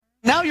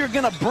now you're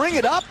going to bring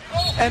it up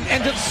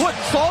and just put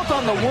salt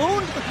on the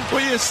wound?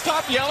 Will you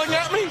stop yelling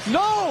at me?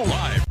 No!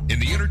 Live in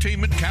the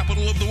entertainment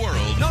capital of the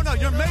world. No,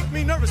 you're making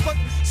me nervous, but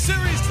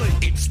seriously.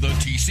 It's the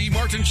T.C.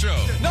 Martin Show.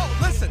 No,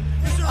 listen.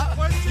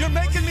 You're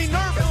making me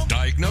nervous.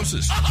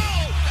 Diagnosis.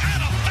 Oh,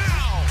 and a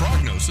foul!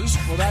 Prognosis.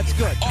 Well, that's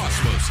good.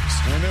 Osmosis.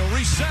 And they'll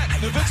reset.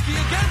 Nowitzki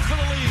again for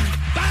the lead.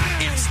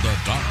 Bang! It's the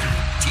Doctor,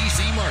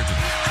 T.C. Martin.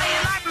 How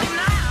you like me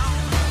now?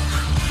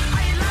 How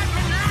you like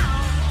me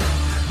now?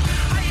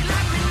 How you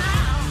like me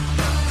now?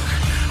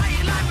 How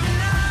you like me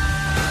now?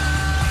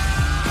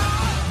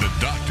 The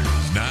Doctor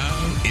is now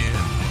in.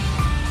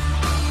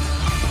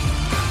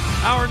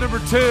 Hour number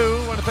 2.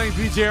 I want to thank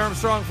BJ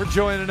Armstrong for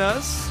joining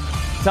us.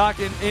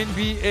 Talking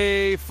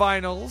NBA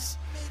Finals.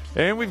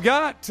 And we've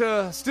got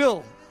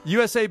still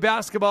USA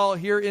basketball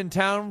here in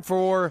town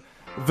for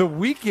the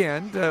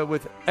weekend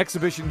with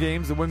exhibition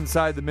games, the women's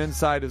side, the men's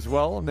side as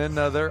well. And then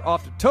they're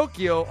off to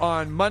Tokyo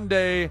on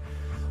Monday.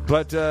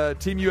 But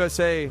Team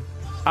USA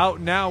out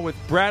now with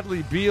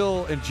Bradley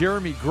Beal and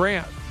Jeremy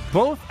Grant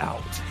both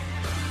out.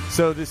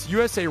 So this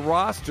USA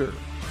roster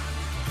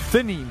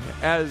thinning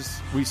as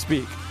we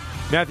speak.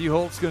 Matthew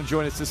Holt's going to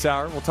join us this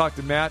hour. We'll talk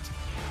to Matt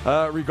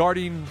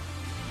regarding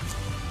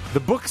the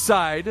book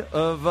side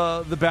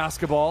of the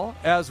basketball,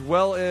 as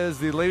well as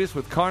the latest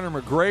with Conor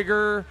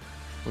McGregor.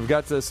 We've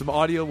got some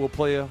audio we'll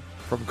play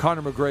from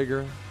Conor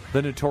McGregor,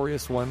 the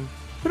notorious one.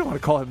 We don't want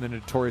to call him the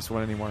notorious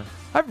one anymore.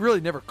 I've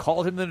really never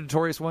called him the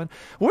notorious one.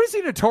 What is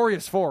he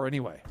notorious for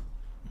anyway?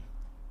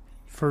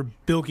 For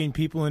bilking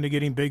people into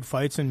getting big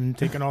fights and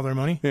taking all their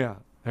money? Yeah,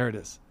 there it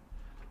is.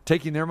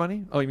 Taking their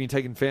money? Oh, you mean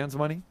taking fans'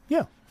 money?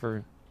 Yeah.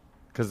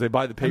 Because they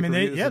buy the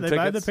pay-per-views. They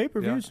buy the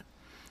pay-per-views. Yeah.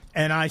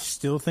 And I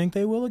still think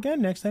they will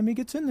again next time he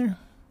gets in there.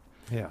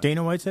 Yeah.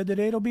 Dana White said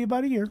today it'll be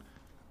about a year.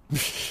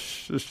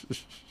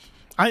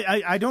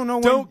 I don't know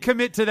when... Don't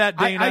commit to that,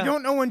 Dana. I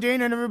don't know when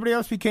Dana and everybody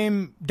else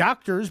became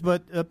doctors,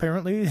 but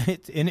apparently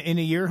in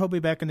a year he'll be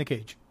back in the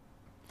cage.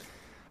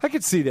 I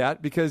could see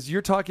that because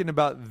you're talking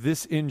about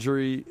this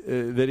injury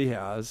that he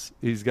has.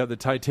 He's got the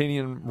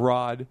titanium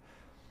rod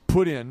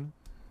put in,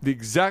 the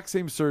exact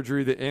same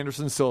surgery that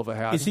Anderson Silva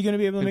had. Is he going to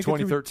be able to make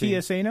it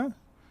through TSA now?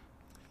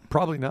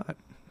 Probably not.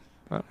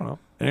 I don't know.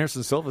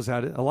 Anderson Silva's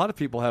had it. A lot of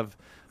people have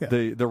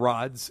the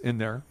rods in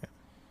there. Yeah.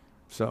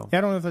 So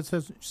I don't know if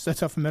that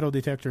sets off a metal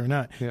detector or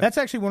not. Yeah. That's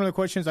actually one of the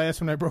questions I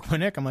asked when I broke my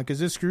neck. I'm like, is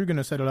this screw going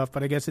to set it off?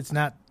 But I guess it's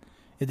not.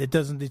 It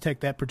doesn't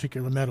detect that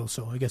particular metal,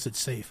 so I guess it's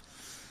safe.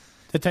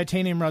 The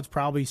titanium rod's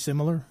probably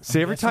similar.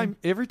 See, every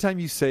time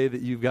you say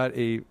that you've got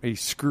a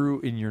screw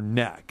in your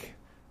neck,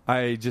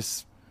 I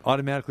just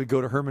automatically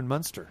go to Herman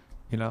Munster,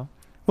 you know?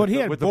 Well, he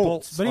had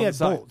bolts, but he had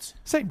bolts.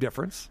 Same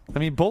difference. I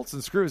mean, bolts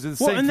and screws are the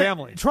same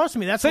family. Trust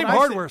me, that's same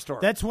hardware store.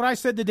 That's what I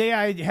said the day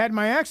I had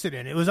my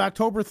accident. It was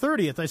October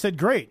 30th. I said,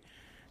 great.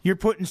 You're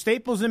putting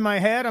staples in my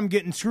head. I'm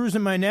getting screws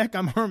in my neck.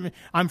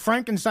 I'm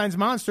Frankenstein's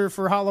monster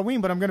for Halloween,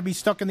 but I'm going to be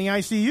stuck in the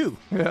ICU.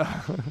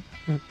 Yeah.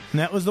 And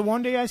that was the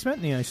one day I spent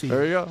in the ICU.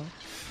 There you go.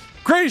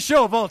 Greatest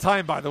show of all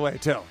time, by the way,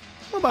 too.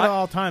 Well, about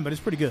all time, but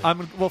it's pretty good.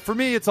 Well, for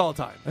me, it's all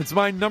time. It's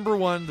my number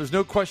one. There's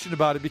no question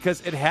about it because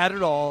it had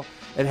it all.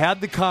 It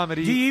had the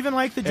comedy. Do you even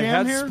like the jam here? It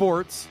had here?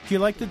 Sports. Do you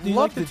like the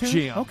Love the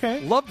jam.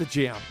 Okay. Love the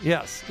jam.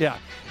 Yes. Yeah.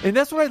 And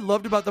that's what I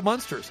loved about the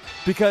Munsters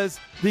because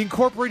they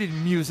incorporated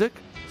music,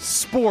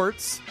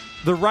 sports,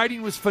 the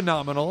writing was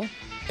phenomenal,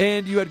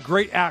 and you had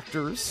great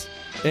actors,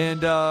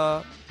 and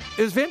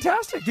it was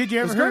fantastic. Did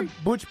you ever hear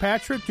Butch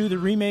Patrick do the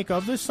remake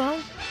of this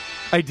song?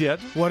 I did.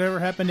 Whatever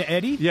Happened to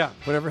Eddie? Yeah,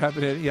 Whatever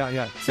Happened to Eddie.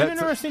 Yeah. It's an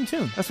interesting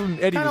tune. That's when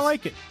Eddie kind of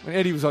like it. When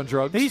Eddie was on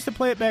drugs. They used to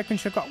play it back in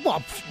Chicago.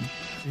 Well,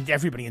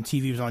 everybody on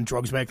TV was on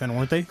drugs back then,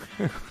 weren't they?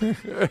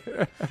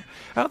 I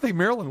don't think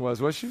Marilyn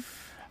was she?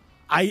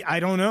 I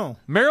don't know.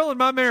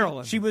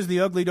 Marilyn. She was the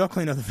ugly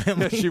duckling of the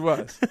family. Yeah, she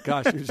was.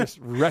 Gosh, she was just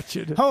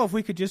wretched. Oh, if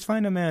we could just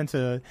find a man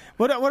to...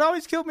 What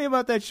always killed me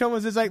about that show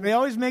was it's like they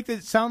always make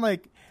it sound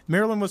like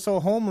Marilyn was so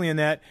homely in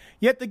that,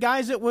 yet the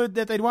guys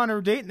that they'd want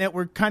to date in that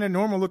were kind of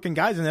normal-looking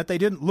guys in that. They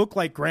didn't look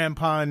like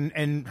Grandpa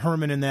and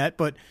Herman in that,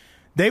 but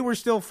they were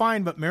still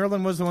fine, but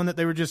Marilyn was the one that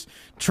they were just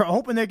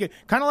hoping they could...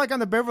 Kind of like on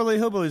the Beverly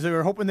Hillbillies, they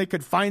were hoping they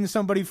could find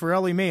somebody for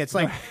Ellie Mae. It's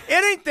like,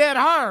 it ain't that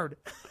hard!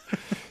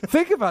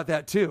 Think about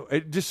that, too.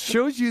 It just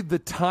shows you the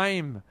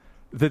time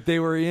that they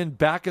were in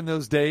back in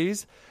those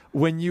days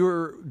when you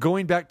were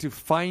going back to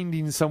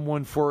finding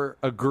someone for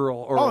a girl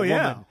or a woman.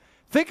 Yeah.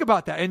 Think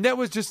about that. And it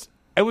was just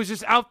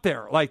out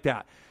there like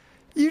that.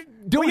 You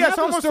don't have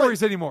those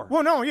stories anymore.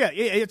 Well, no, yeah.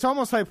 It's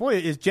almost like, boy,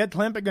 is Jed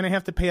Clampett going to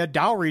have to pay a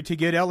dowry to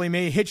get Ellie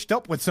Mae hitched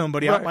up with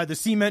somebody out by the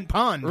cement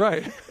pond?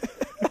 Right.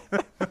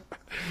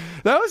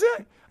 That was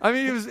it. I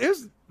mean,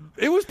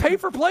 it was pay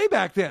for play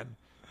back then.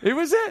 It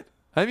was it.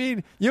 I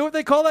mean, you know what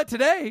they call that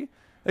today?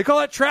 They call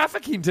that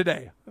trafficking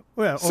today.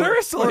 Well,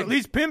 seriously. Or at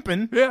least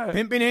pimping. Yeah.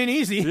 Pimping ain't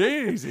easy. It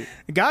ain't easy.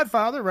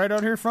 Godfather right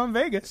out here from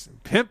Vegas.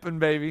 Pimping,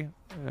 baby.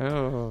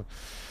 Oh.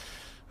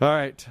 All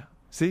right.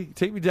 See,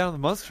 take me down the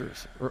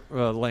Munsters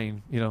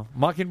lane,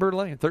 Mockingbird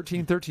Lane,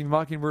 1313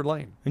 Mockingbird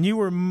Lane. And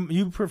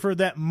you prefer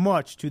that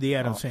much to the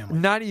Addams family?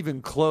 Not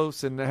even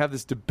close, and I have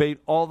this debate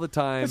all the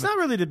time. It's not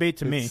really a debate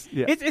to me.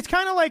 Yeah. It's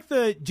kind of like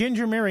the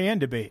Ginger Marianne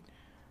debate.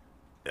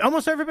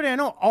 Almost everybody I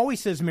know always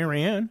says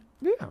Marianne.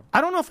 Yeah.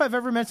 I don't know if I've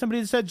ever met somebody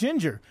that said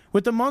Ginger.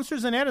 With the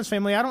Munsters and Addams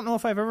family, I don't know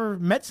if I've ever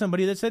met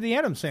somebody that said the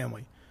Addams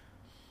family.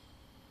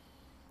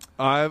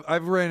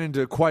 I've ran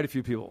into quite a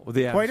few people with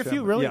the Addams Quite a few,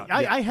 family. really? Yeah,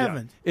 I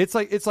haven't. Yeah.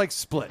 It's like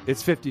split.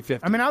 It's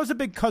 50-50. I mean, I was a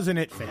big Cousin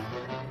It fan.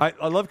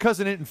 I love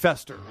Cousin It and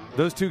Fester.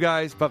 Those two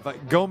guys.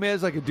 But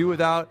Gomez I could do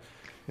without.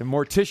 And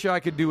Morticia I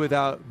could do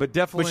without. But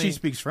definitely. But she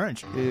speaks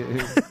French.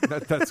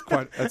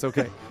 That's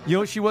okay. You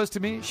know what she was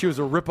to me? She was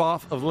a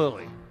ripoff of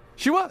Lily.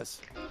 She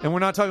was. And we're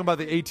not talking about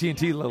the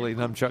AT&T Lily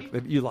Nunchuck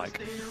that you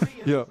like.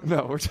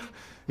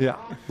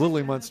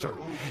 Lily Munster.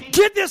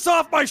 Get this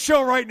off my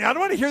show right now. I don't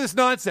want to hear this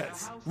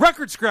nonsense.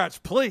 Record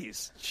scratch,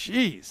 please.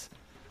 Jeez.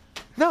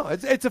 No,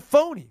 it's a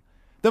phony.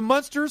 The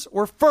Munsters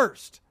were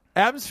first.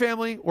 Addams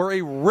family were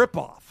a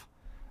ripoff.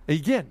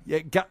 Again,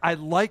 I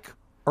like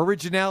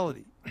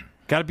originality.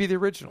 Got to be the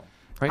original.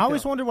 I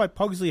always wondered why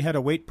Pugsley had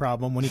a weight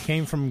problem when he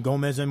came from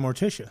Gomez and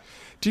Morticia.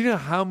 Do you know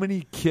how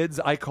many kids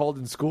I called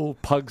in school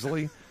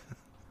Pugsley?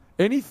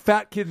 Any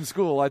fat kid in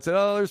school, I'd say,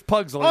 "Oh, there's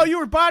Pugsley." Oh, you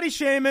were body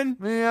shaming.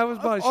 Yeah, I was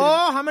body shaming.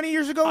 Oh, how many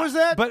years ago was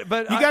that?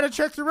 But you got to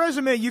check the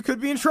resume. You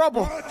could be in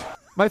trouble.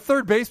 My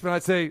third baseman,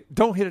 I'd say,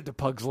 "Don't hit it to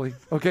Pugsley."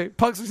 Okay,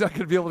 Pugsley's not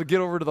going to be able to get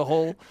over to the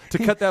hole to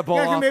cut that ball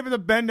off. Maybe to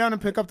bend down and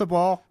pick up the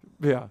ball.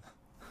 Yeah,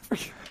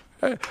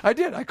 I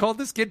did. I called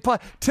this kid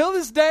till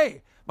this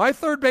day. My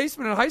third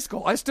baseman in high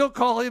school, I still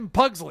call him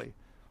Pugsley.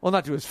 Well,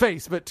 not to his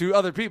face, but to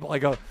other people. I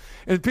go,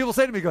 and people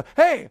say to me,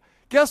 "Hey,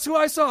 guess who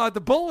I saw at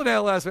the bowling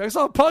alley last week? I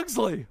saw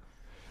Pugsley."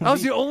 I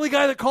was the only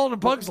guy that called him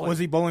Pugsley. Was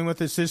he bowling with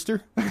his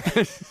sister?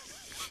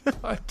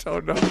 I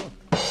don't know.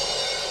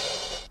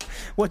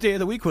 What day of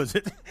the week was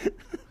it?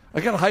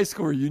 I got a high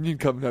school reunion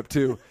coming up,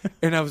 too,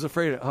 and I was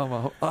afraid,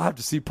 I'll have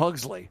to see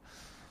Pugsley.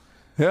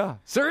 Yeah,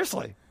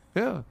 seriously.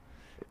 Yeah.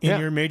 In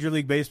your Major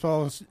League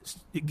Baseball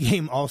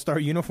game all-star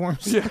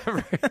uniforms? Yeah,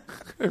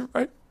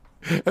 right.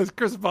 As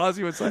Chris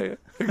Bozzi would say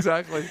it.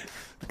 Exactly.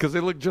 Because they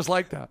look just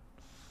like that.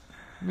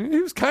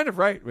 He was kind of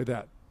right with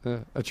that.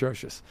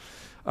 Atrocious.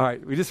 All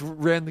right, we just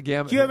ran the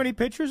gamut. Do you have any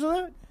pictures of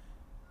that?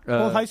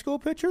 Old high school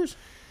pictures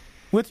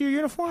with your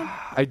uniform?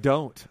 I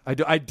don't.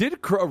 I did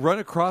run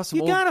across some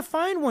You got to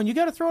find one. You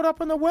got to throw it up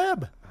on the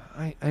web.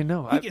 I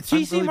know.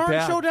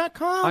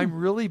 TCMartinshow.com. I'm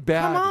really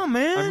bad. Come on,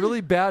 man. I'm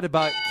really bad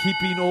about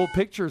keeping old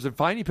pictures and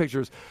finding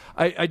pictures.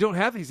 I don't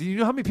have these. You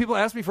know how many people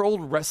ask me for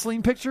old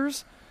wrestling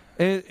pictures?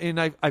 And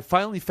I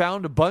finally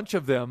found a bunch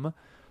of them.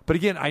 But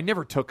again, I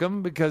never took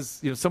them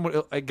because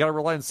I got to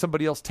rely on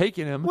somebody else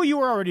taking them. Well, you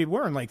were already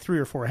wearing like 3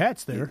 or 4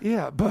 hats there.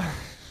 Yeah,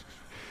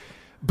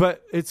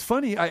 but it's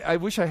funny. I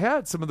wish I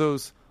had some of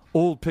those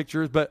old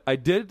pictures, but I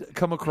did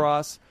come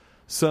across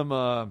some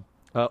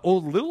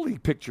old Little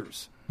League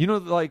pictures.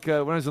 Like when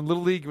I was in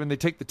Little League, when they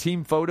take the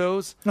team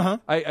photos,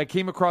 I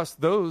came across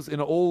those in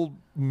an old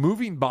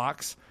moving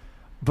box,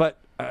 but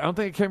I don't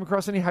think I came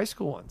across any high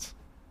school ones.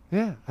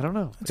 Yeah, I don't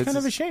know. It's kind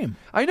of a shame.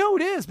 I know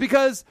it is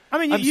because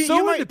I'm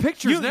so into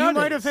pictures nowadays. You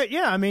might have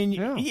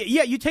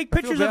you take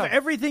pictures of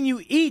everything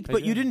you eat,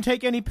 but you didn't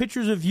take any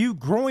pictures of you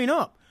growing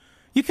up.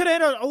 You could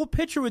have had an old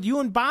picture with you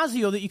and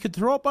Bazio that you could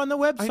throw up on the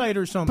website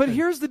or something. But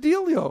here's the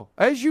dealio.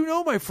 As you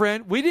know, my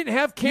friend, we didn't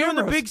have cameras.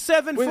 You're the big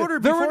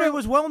 7-footer before it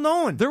was well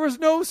known. There were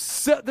no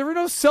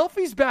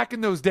selfies back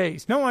in those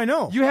days. No, I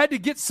know. You had to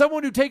get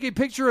someone to take a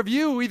picture of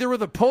you, either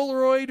with a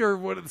Polaroid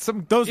or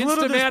some those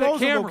little Instamatic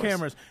disposable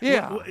cameras.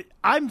 Yeah,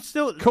 I'm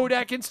still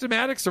Kodak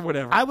Instamatics or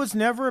whatever. I was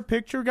never a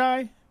picture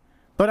guy.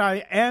 But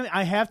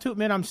I have to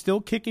admit, I'm still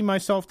kicking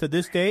myself to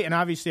this day, and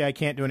obviously I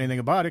can't do anything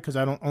about it because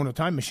I don't own a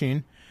time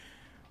machine.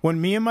 When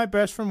me and my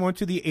best friend went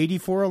to the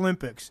 84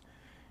 Olympics,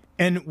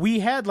 and we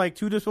had like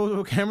 2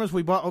 disposable cameras,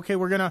 we bought,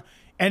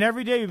 and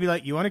every day we'd be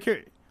like, you want to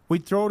carry?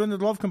 We'd throw it in the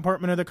glove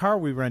compartment of the car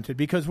we rented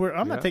because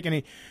I'm not taking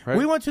any. Right.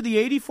 We went to the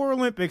 84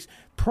 Olympics,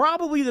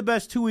 probably the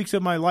best 2 weeks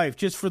of my life,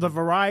 just for the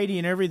variety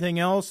and everything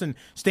else, and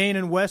staying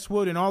in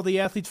Westwood and all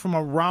the athletes from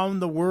around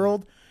the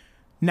world.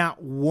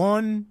 Not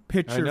one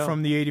picture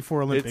from the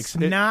 84 Olympics.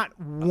 Not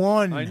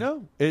one. I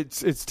know.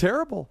 It's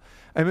terrible.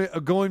 I mean,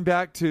 going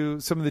back to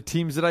some of the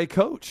teams that I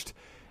coached,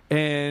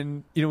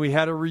 and we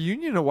had a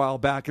reunion a while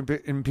back,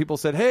 and people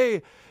said,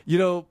 "Hey,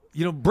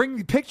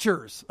 bring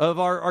pictures of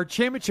our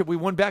championship we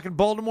won back in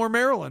Baltimore,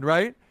 Maryland,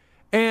 right?"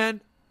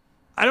 And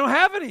I don't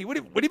have any. What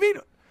do you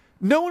mean?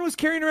 No one was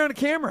carrying around a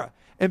camera.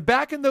 And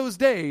back in those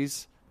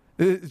days,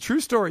 the true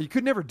story, you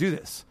could never do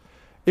this.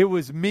 It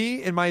was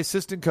me and my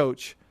assistant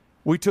coach.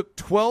 We took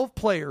 12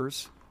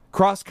 players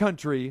cross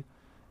country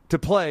to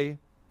play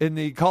in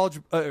the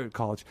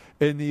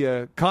in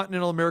the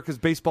Continental America's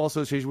Baseball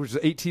Association, which is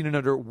 18 and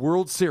under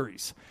World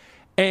Series,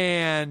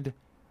 and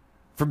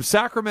from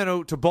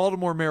Sacramento to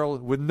Baltimore,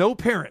 Maryland, with no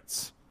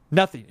parents,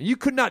 nothing. You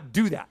could not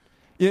do that.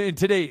 in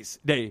today's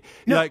day.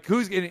 Like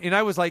and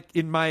I was like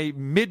in my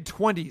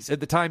mid-20s at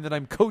the time that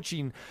I'm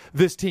coaching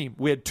this team.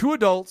 We had 2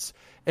 adults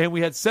and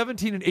we had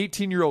 17 and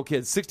 18-year-old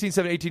kids, 16,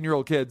 17,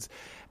 18-year-old kids.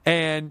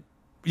 And,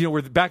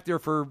 we're back there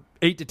for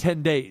 8 to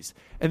 10 days.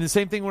 And the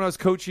same thing when I was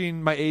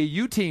coaching my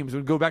AAU teams.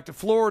 We'd go back to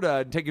Florida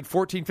and take it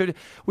 14, 15.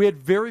 We had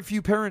very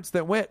few parents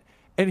that went.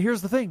 And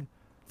here's the thing.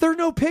 There are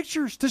no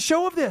pictures to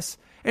show of this.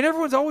 And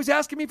everyone's always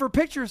asking me for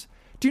pictures.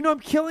 Do you know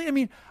I'm killing? I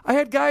mean, I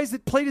had guys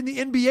that played in the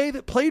NBA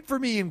that played for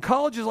me in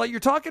colleges like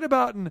you're talking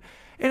about. And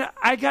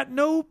I got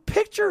no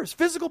pictures,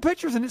 physical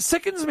pictures, and it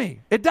sickens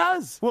me. It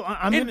does. Well,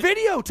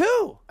 video,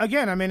 too.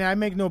 Again, I mean, I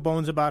make no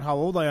bones about how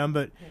old I am,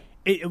 but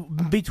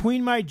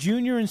between my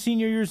junior and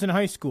senior years in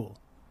high school,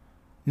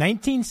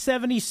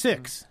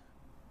 1976,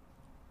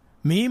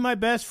 me, my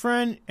best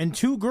friend, and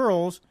 2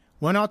 girls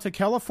went out to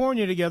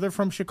California together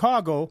from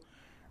Chicago,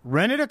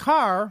 rented a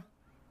car,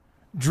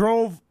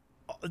 drove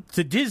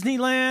to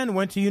Disneyland,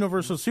 went to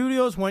Universal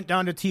Studios, went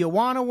down to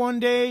Tijuana one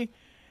day.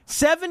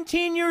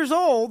 17 years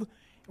old,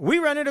 we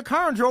rented a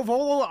car and drove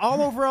all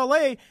over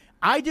L.A.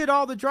 I did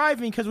all the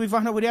driving because we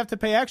found out we'd have to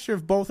pay extra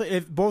if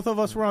both of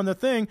us were on the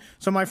thing.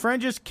 So my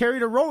friend just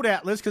carried a road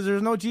atlas because there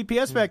was no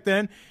GPS back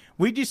then.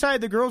 We decided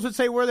the girls would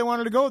say where they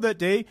wanted to go that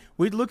day.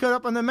 We'd look it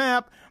up on the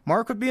map.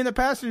 Mark would be in the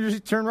passenger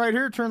seat, turn right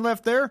here, turn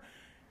left there.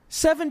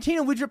 17,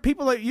 and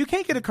people like you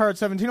can't get a car at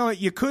 17. Like,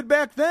 you could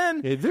back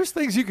then. Yeah, there's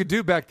things you could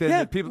do back then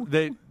that people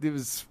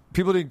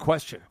didn't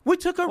question. We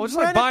took just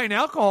like buying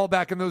alcohol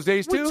back in those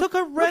days too. We took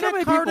a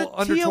rented car to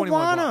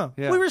Tijuana.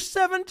 Yeah. We were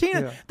 17.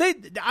 Yeah.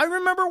 I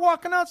remember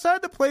walking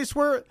outside the place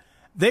where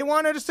they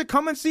wanted us to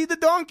come and see the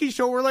donkey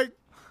show. We're like,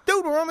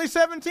 dude, we're only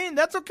 17.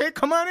 That's okay.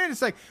 Come on in.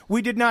 It's like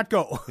we did not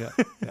go.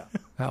 Yeah.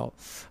 Hell,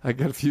 I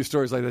got a few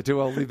stories like that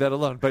too. I'll leave that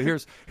alone. But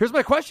here's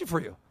my question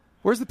for you.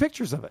 Where's the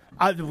pictures of it?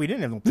 We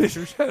didn't have no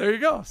pictures. There you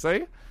go.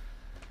 See?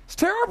 It's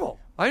terrible.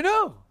 I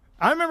know.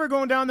 I remember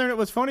going down there, and it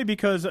was funny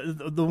because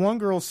the one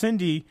girl,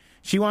 Cindy,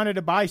 she wanted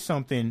to buy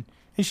something,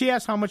 and she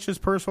asked how much his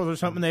purse was or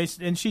something,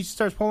 and she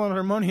starts pulling out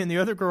her money, and the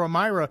other girl,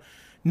 Myra,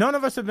 none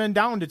of us have been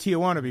down to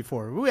Tijuana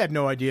before. We had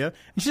no idea.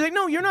 And she's like,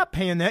 no, you're not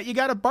paying that. You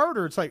got to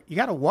barter. It's like, you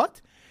got to what?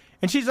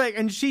 And she's like,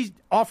 and she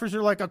offers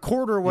her like a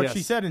quarter of what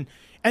she said,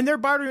 and they're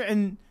bartering,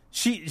 and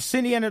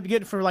Cindy ended up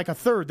getting for like a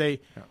third. And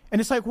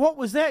it's like, what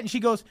was that? And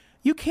she goes,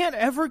 you can't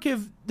ever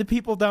give the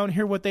people down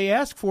here what they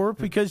ask for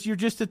because you're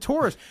just a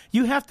tourist.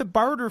 You have to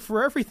barter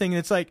for everything. And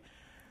it's like,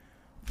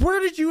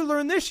 where did you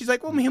learn this? She's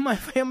like, well, me and my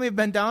family have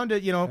been down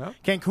to,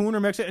 Cancun or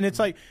Mexico. And it's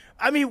like,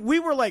 I mean, we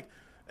were like,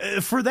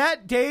 for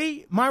that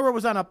day, Myra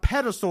was on a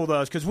pedestal to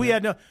us because we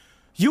had no.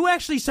 You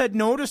actually said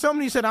no to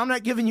somebody. You said, I'm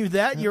not giving you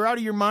that. You're out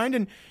of your mind.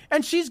 And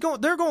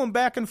they're going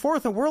back and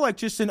forth. And we're like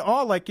just in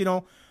awe, like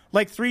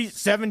 3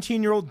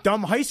 17-year-old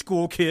dumb high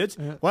school kids.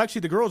 Yeah. Well,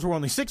 actually, the girls were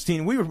only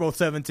 16. We were both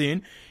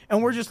 17.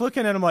 And we're just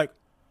looking at them like,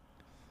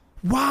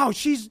 wow,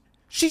 she's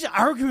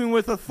arguing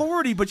with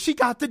authority, but she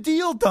got the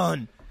deal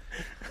done.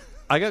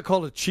 I got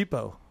called a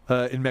cheapo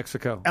in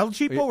Mexico. El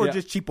Cheapo or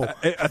just cheapo?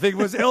 I think it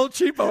was El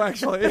Cheapo,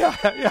 actually.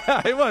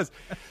 Yeah, it was.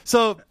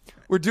 So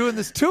we're doing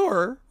this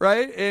tour,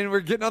 right? And we're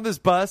getting on this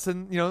bus.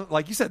 And,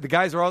 like you said, the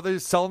guys are all there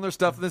selling their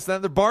stuff and this, that,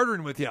 and they're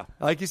bartering with you,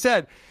 like you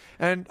said.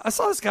 And I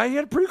saw this guy. He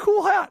had a pretty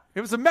cool hat.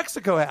 It was a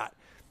Mexico hat.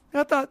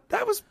 And I thought,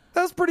 that was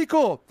pretty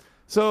cool.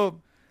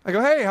 So I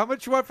go, hey, how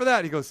much you want for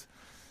that? He goes,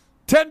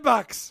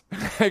 $10.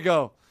 I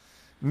go,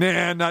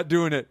 nah, not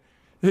doing it.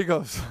 He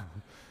goes,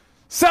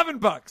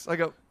 $7. I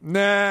go,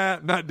 nah,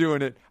 not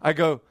doing it. I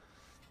go,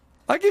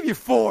 I'll give you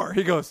 $4.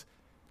 He goes,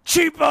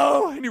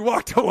 cheapo. And he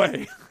walked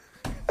away.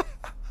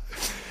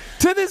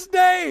 To this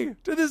day,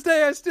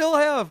 I still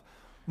have.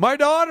 My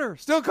daughter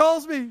still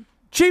calls me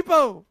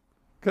cheapo.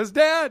 Because,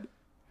 Dad,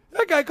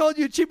 that guy called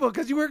you cheapo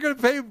because you were going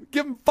to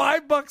give him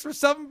 $5 or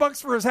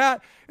 $7 for his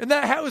hat, and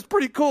that hat was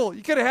pretty cool.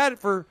 You could have had it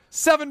for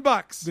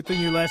 $7. Good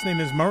thing your last name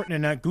is Martin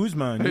and not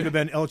Guzman. You'd have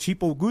been El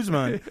Cheapo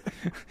Guzman,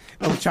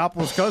 El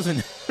Chapo's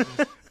cousin.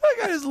 That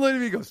guy just looked at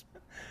me and goes,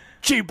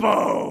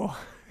 cheapo.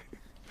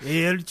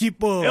 El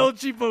Cheapo. El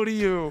Cheapo to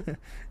you.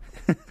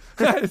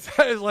 That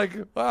is like,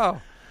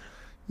 wow.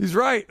 He's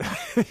right.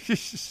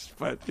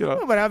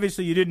 But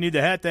obviously you didn't need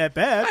the hat that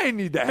bad. I didn't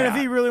need the hat. And if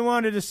he really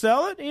wanted to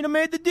sell it, he'd have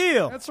made the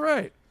deal. That's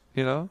right.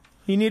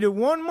 He needed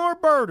one more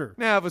barter.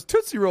 Now, if it was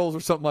Tootsie Rolls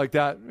or something like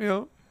that,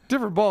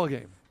 different ball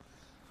game.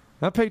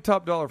 I paid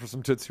top dollar for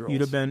some Tootsie Rolls.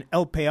 You'd have been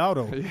El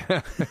Peado.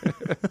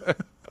 Yeah.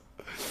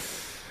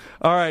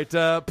 All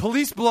right,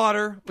 police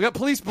blotter. We got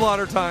police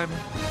blotter time.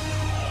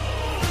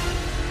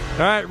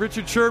 All right,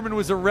 Richard Sherman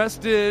was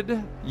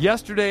arrested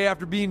yesterday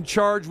after being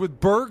charged with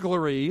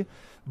burglary,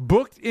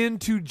 booked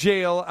into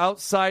jail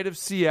outside of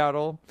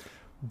Seattle,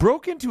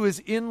 broke into his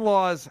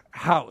in-laws'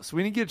 house.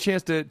 We didn't get a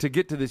chance to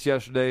get to this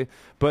yesterday,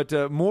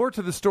 but more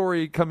to the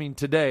story coming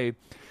today.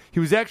 He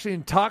was actually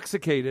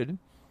intoxicated,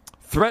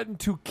 threatened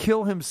to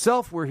kill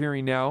himself, we're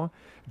hearing now,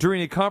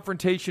 during a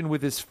confrontation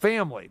with his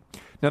family.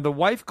 Now, the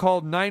wife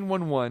called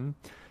 911,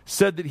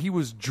 said that he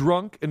was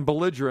drunk and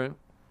belligerent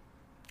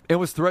and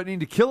was threatening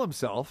to kill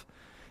himself.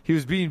 He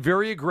was being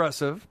very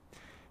aggressive.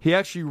 He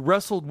actually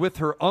wrestled with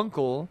her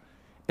uncle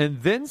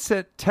and then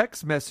sent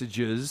text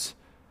messages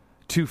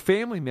to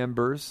family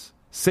members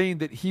saying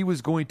that he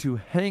was going to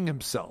hang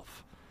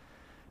himself.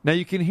 Now,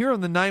 you can hear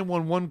on the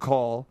 911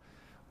 call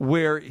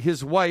where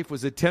his wife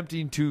was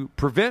attempting to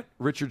prevent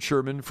Richard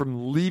Sherman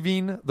from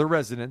leaving the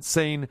residence,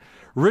 saying,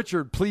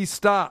 "Richard, please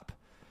stop."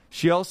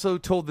 She also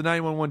told the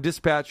 911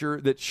 dispatcher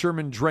that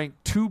Sherman drank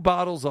 2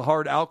 bottles of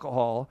hard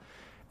alcohol.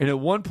 And at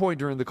one point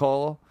during the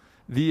call,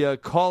 the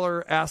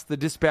caller asked the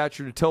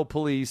dispatcher to tell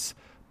police,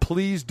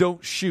 "Please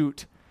don't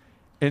shoot,"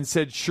 and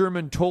said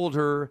Sherman told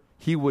her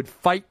he would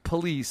fight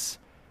police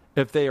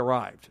if they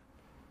arrived.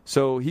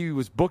 So he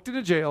was booked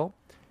into jail.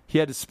 He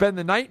had to spend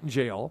the night in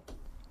jail.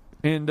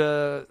 And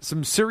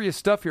some serious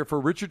stuff here for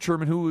Richard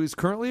Sherman, who is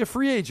currently a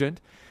free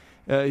agent.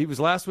 He was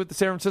last with the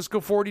San Francisco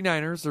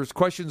 49ers. There's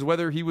questions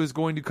whether he was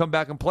going to come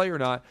back and play or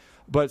not.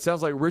 But it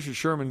sounds like Richard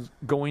Sherman's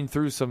going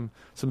through some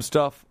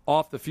stuff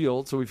off the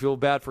field, so we feel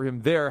bad for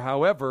him there.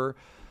 However,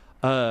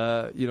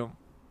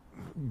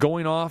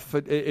 going off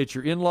at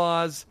your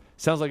in-laws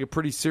sounds like a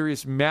pretty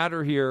serious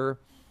matter here.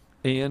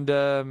 And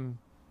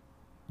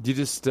you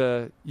just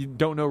you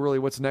don't know really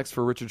what's next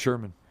for Richard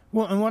Sherman.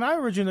 Well, and when I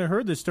originally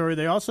heard this story,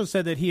 they also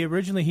said that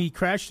he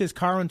crashed his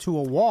car into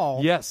a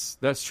wall. Yes,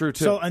 that's true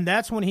too. So, and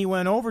that's when he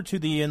went over to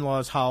the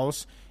in-laws'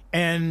 house,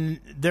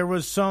 and there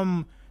was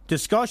some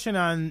discussion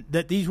on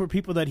that these were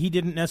people that he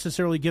didn't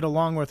necessarily get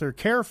along with or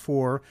care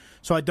for.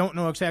 So I don't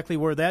know exactly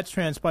where that's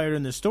transpired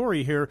in the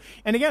story here.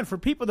 And again, for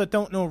people that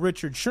don't know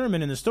Richard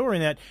Sherman in the story,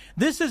 that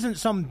this isn't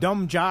some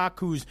dumb jock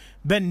who's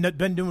been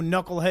doing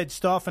knucklehead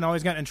stuff and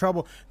always gotten in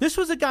trouble. This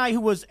was a guy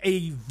who was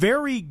a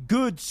very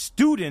good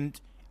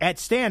student at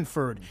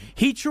Stanford.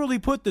 He truly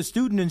put the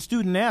student in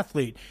student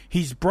athlete.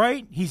 He's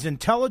bright, he's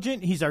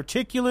intelligent, he's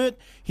articulate,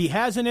 he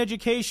has an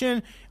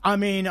education. I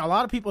mean, a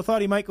lot of people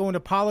thought he might go into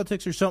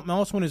politics or something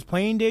else when his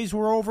playing days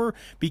were over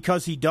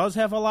because he does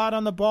have a lot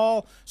on the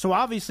ball. So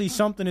obviously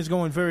something is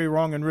going very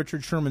wrong in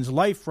Richard Sherman's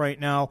life right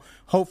now.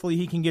 Hopefully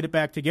he can get it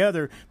back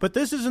together. But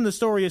this isn't the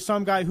story of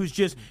some guy who's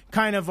just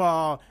kind of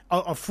a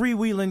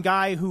freewheeling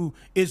guy who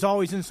is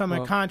always in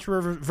some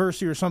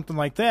controversy or something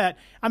like that.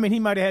 I mean, he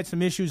might have had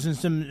some issues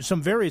and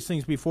some various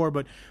things before,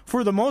 but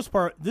for the most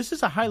part, this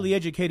is a highly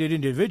educated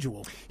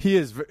individual. He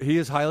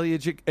is highly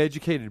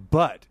educated,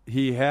 but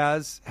he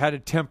has had a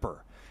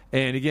temper.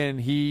 And again,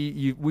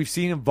 we've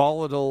seen him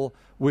volatile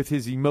with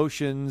his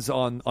emotions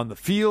on the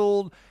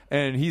field,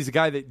 and he's a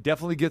guy that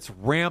definitely gets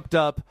ramped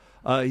up.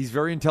 He's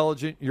very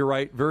intelligent. You're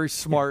right, very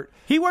smart.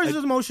 He wears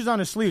his emotions on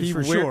his sleeves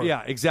for sure.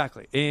 Yeah,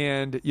 exactly.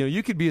 And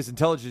you could be as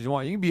intelligent as you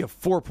want. You can be a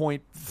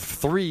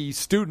 4.3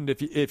 student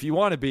if you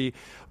want to be,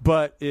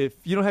 but if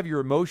you don't have your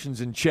emotions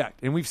in check,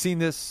 and we've seen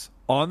this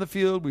on the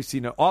field, we've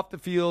seen it off the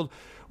field.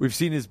 We've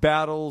seen his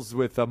battles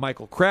with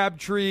Michael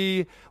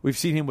Crabtree. We've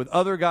seen him with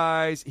other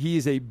guys. He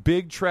is a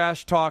big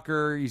trash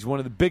talker. He's one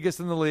of the biggest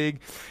in the league.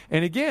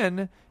 And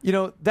again,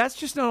 that's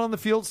just not on the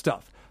field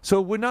stuff. So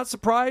it would not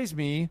surprise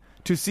me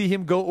to see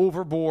him go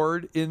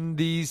overboard in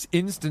these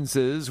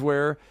instances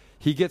where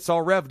he gets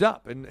all revved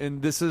up.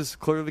 And this is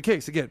clearly the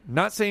case. Again,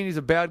 not saying he's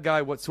a bad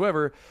guy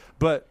whatsoever,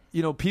 but,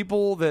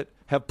 people that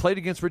have played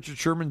against Richard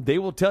Sherman, they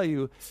will tell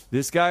you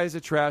this guy is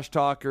a trash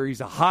talker.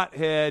 He's a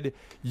hothead.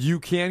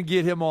 You can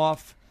get him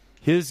off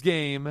his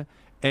game,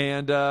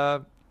 and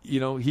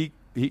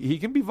he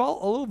can be a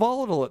little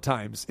volatile at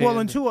times. Well,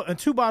 and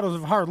two bottles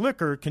of hard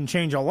liquor can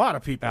change a lot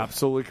of people.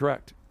 Absolutely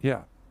correct.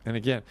 Yeah,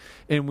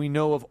 and we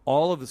know of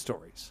all of the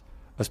stories,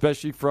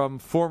 especially from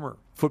former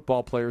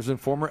football players and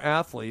former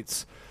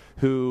athletes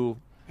who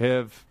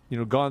have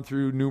gone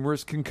through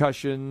numerous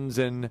concussions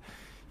and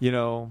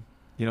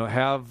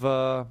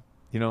have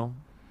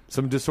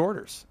some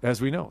disorders, as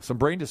we know, some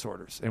brain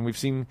disorders, and we've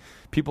seen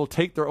people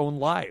take their own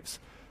lives.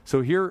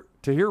 So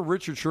to hear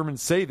Richard Sherman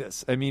say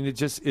this, I mean, it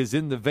just is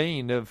in the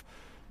vein of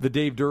the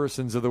Dave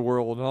Durisons of the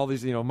world and all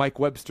these, Mike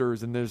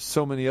Websters, and there's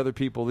so many other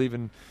people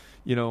even,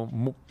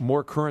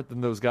 more current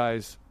than those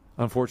guys,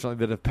 unfortunately,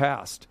 that have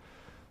passed.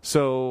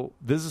 So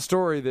this is a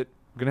story that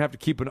we're going to have to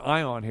keep an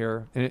eye on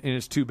here, and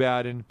it's too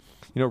bad. And,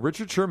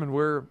 Richard Sherman,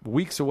 we're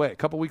a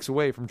couple weeks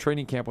away from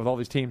training camp with all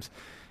these teams,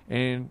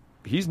 and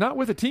he's not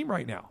with a team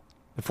right now.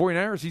 The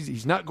 49ers,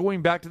 he's not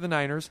going back to the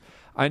Niners.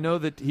 I know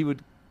that he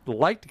would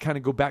like to kind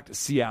of go back to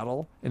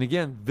Seattle. And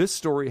again, this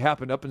story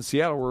happened up in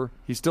Seattle where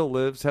he still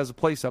lives, has a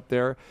place up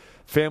there.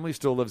 Family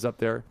still lives up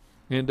there.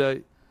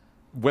 And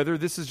whether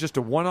this is just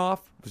a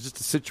one-off, it was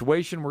just a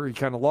situation where he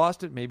kind of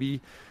lost it.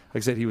 Maybe, like I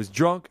said, he was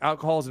drunk,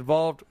 alcohol's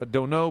involved. I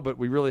don't know, but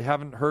we really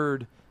haven't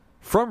heard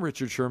from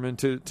Richard Sherman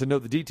to know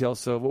the details.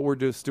 So what we're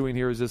just doing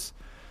here is just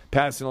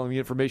passing on the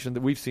information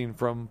that we've seen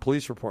from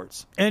police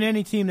reports. And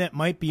any team that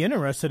might be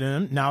interested in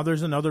him, now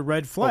there's another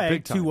red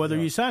flag to whether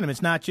you sign him.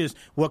 It's not just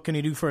what can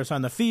he do for us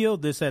on the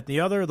field, this, that, and the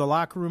other, the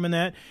locker room and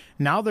that.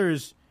 Now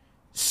there's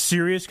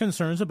serious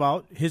concerns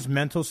about his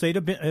mental state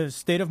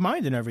of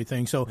mind and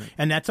everything. So,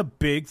 and that's a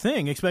big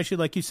thing, especially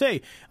like you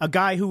say, a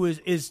guy who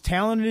is as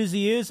talented as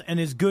he is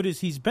and as good as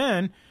he's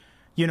been.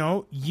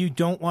 You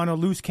don't want a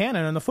loose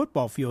cannon on the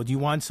football field. You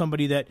want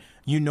somebody that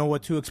you know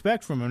what to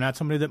expect from him, not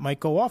somebody that might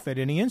go off at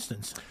any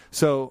instance.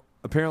 So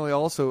apparently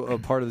also a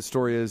part of the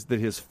story is that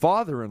his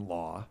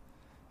father-in-law,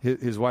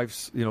 his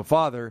wife's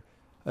father,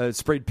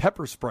 sprayed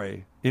pepper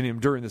spray in him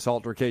during this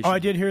altercation. Oh, I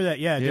did hear that.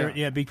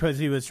 Yeah, because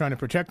he was trying to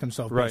protect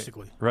himself,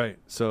 basically. Right.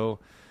 So,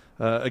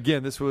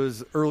 again, this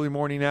was early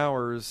morning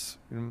hours.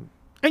 And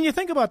you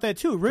think about that,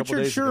 too.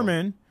 Richard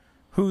Sherman,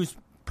 who's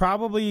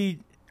probably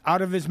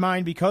out of his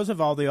mind because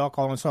of all the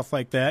alcohol and stuff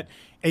like that,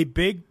 a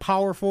big,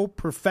 powerful,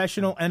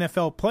 professional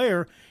NFL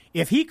player,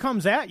 if he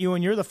comes at you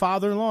and you're the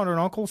father-in-law or an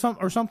uncle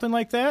or something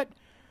like that,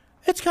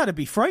 it's got to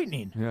be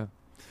frightening. Yeah.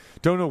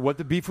 Don't know what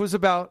the beef was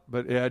about,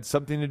 but it had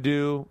something to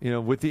do,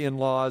 with the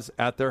in-laws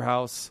at their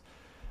house.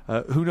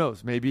 Who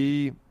knows?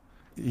 Maybe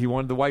he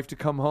wanted the wife to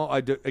come home.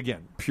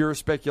 Again, pure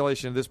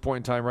speculation at this point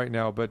in time right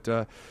now, but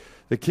the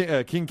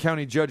King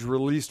County judge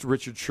released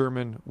Richard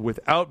Sherman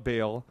without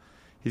bail.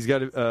 He's got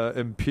to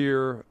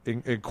appear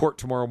in court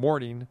tomorrow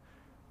morning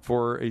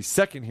for a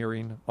second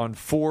hearing on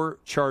 4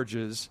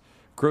 charges,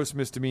 gross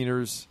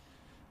misdemeanors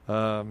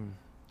for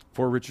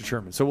Richard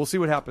Sherman. So we'll see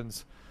what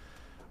happens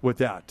with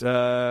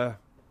that.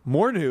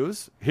 More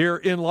news here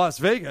in Las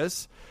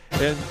Vegas,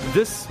 and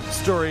this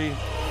story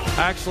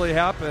actually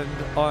happened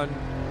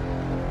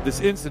this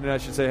incident, I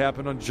should say,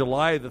 happened on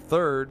July the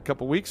 3rd, a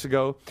couple weeks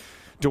ago.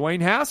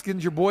 Dwayne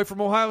Haskins, your boy from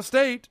Ohio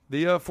State,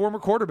 the former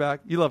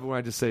quarterback. You love it when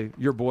I just say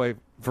your boy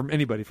from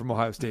anybody from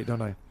Ohio State,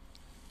 don't I?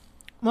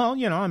 Well,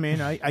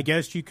 I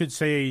guess you could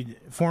say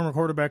former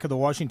quarterback of the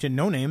Washington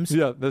No-Names.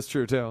 Yeah, that's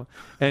true, too.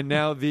 And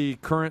now the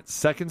current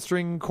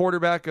second-string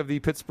quarterback of the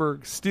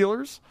Pittsburgh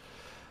Steelers.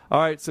 All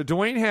right, so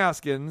Dwayne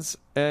Haskins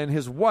and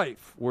his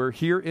wife were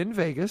here in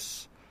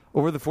Vegas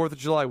over the 4th of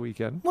July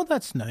weekend. Well,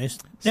 that's nice.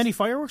 Any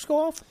fireworks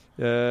go off?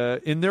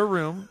 In their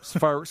room,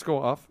 fireworks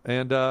go off.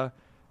 And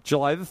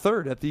July the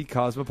 3rd at the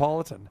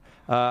Cosmopolitan.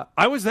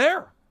 I was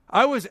there.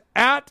 I was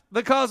at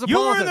the Cosmopolitan.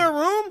 You were in their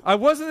room? I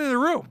wasn't in the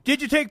room.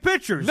 Did you take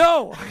pictures?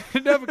 No, I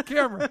didn't have a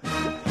camera.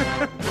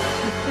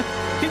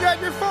 You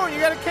got your phone. You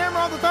got a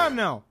camera all the time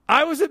now.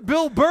 I was at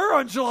Bill Burr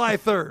on July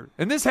 3rd,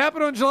 and this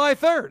happened on July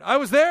 3rd. I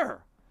was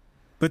there.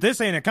 But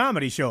this ain't a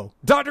comedy show.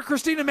 Dr.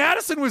 Christina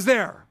Madison was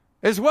there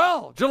as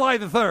well, July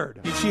the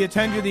 3rd. Did she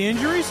attend to the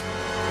injuries?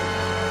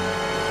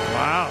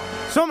 Wow.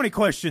 So many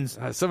questions.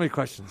 So many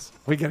questions.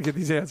 We got to get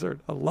these answered.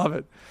 I love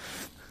it.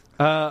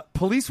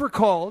 Police were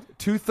called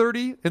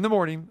 2:30 in the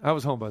morning. I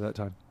was home by that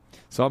time,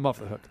 so I'm off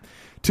the hook.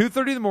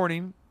 2:30 in the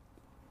morning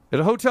at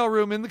a hotel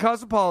room in the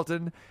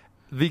Cosmopolitan.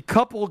 The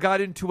couple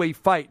got into a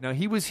fight. Now,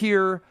 he was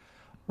here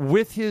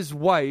with his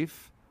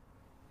wife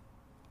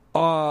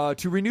to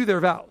renew their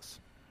vows.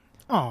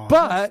 Oh,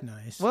 that's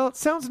nice. Well, it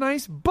sounds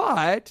nice,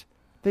 but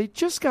they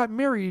just got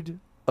married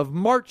of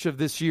March of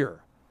this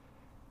year.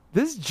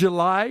 This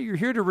July, you're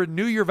here to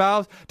renew your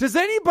vows. Does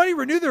anybody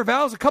renew their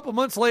vows a couple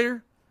months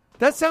later?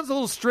 That sounds a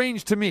little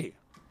strange to me.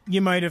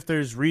 You might if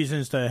there's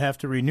reasons to have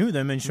to renew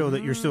them and show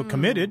that you're still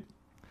committed.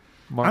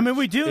 March,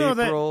 we do know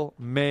that April,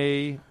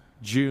 May,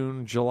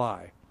 June,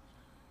 July.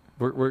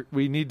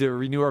 We need to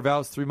renew our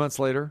vows 3 months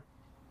later?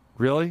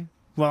 Really?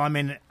 Well,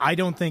 I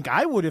don't think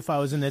I would if I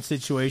was in that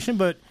situation,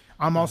 but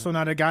I'm also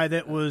not a guy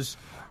that was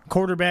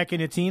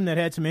quarterbacking a team that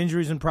had some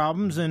injuries and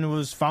problems and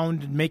was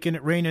found making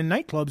it rain in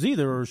nightclubs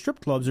either, or strip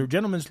clubs, or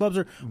gentlemen's clubs,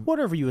 or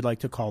whatever you would like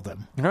to call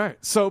them. All right.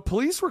 So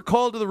police were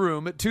called to the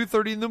room at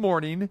 2:30 in the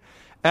morning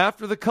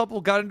after the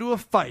couple got into a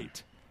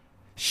fight.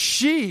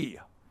 She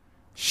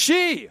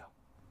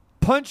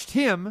punched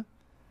him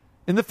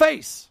in the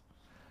face,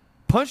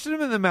 punched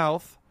him in the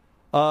mouth,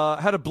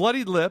 had a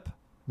bloodied lip,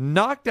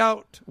 knocked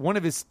out one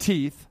of his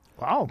teeth.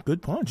 Wow,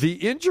 good punch. The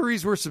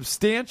injuries were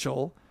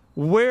substantial,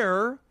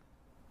 where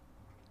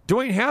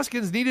Dwayne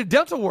Haskins needed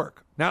dental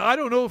work. Now, I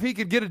don't know if he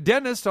could get a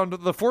dentist on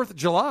the 4th of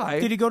July.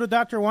 Did he go to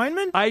Dr.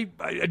 Weinman? I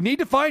need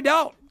to find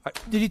out.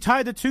 Did he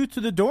tie the tooth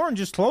to the door and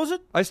just close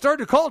it? I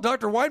started to call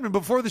Dr. Weinman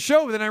before the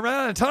show, but then I ran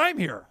out of time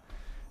here.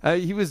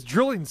 He was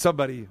drilling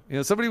somebody.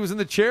 Somebody was in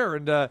the chair,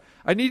 and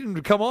I need him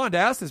to come on to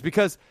ask this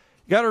because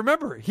you got to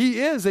remember, he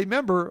is a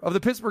member of the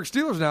Pittsburgh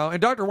Steelers now,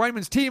 and Dr.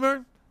 Weinman's team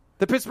are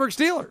the Pittsburgh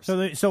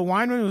Steelers. So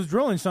Weinman was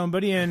drilling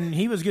somebody, and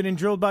he was getting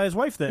drilled by his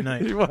wife that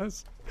night. He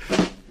was.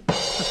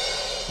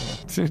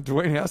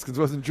 Dwayne Haskins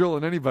wasn't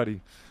drilling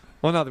anybody.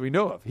 Well, not that we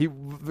know of. He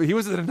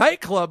was at a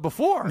nightclub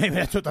before. Maybe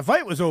that's what the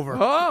fight was over.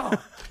 Oh,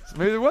 so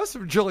maybe there was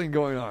some drilling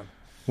going on.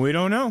 We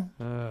don't know.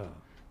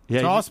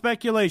 It's all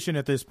speculation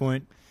at this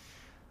point.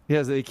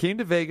 Yes, they came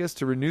to Vegas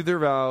to renew their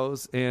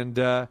vows. And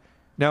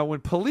now when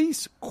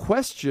police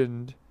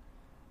questioned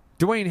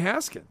Dwayne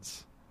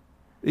Haskins,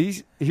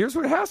 here's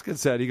what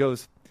Haskins said. He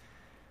goes,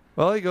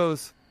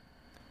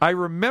 I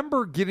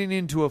remember getting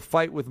into a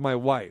fight with my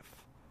wife,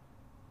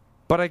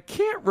 but I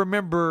can't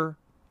remember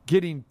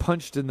getting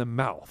punched in the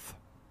mouth.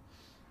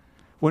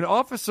 When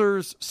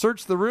officers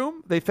searched the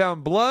room, they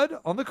found blood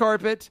on the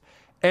carpet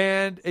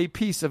and a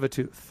piece of a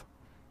tooth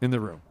in the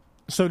room.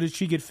 So did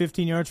she get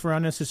 15 yards for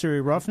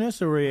unnecessary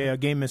roughness or a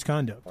game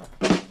misconduct?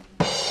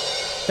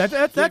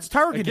 That's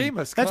targeting. Game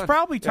That's misconduct.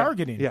 probably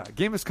targeting. Yeah,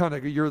 game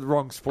misconduct. You're the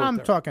wrong sport. I'm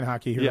there. talking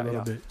hockey here a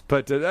little bit.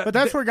 But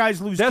that's where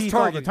guys lose that's teeth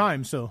all the targeting.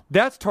 time. So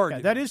That's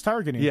targeting. that is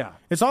targeting. Yeah.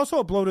 It's also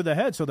a blow to the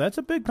head, so that's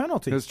a big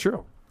penalty. That's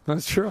true.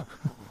 That's true.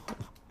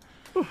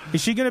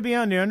 Is she going to be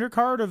on the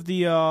undercard of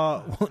the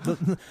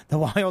the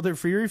Wilder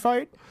Fury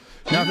fight?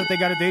 Now that they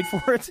got a date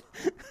for it?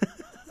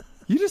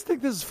 You just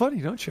think this is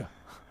funny, don't you?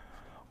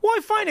 Well,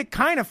 I find it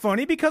kind of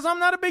funny because I'm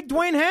not a big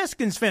Dwayne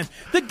Haskins fan.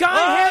 The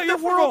guy had the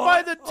world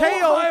by the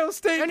tail, Ohio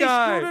State and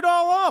guy. he screwed it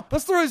all up.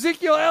 Let's throw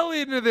Ezekiel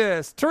Elliott into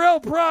this. Terrell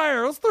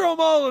Pryor. Let's throw them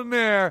all in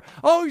there.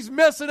 Oh, he's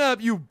messing up,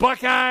 you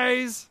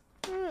Buckeyes.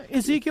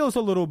 Ezekiel's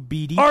a little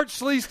beady. Art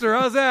Schleister,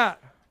 how's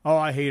that? Oh,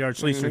 I hate Art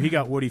Schleister. He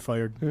got Woody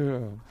fired.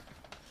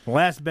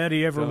 Last bet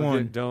he ever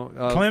won.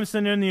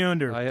 Clemson in the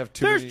under. I have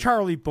too There's many-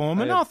 Charlie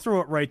Bowman. I'll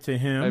throw it right to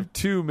him. I have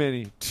too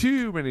many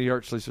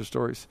Art Schleister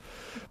stories.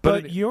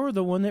 But you're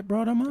the one that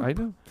brought him up. I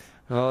know.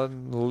 I'll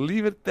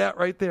leave it at that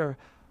right there.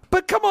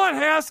 But come on,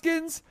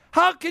 Haskins.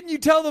 How can you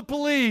tell the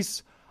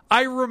police,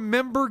 I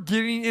remember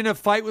getting in a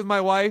fight with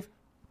my wife,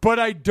 but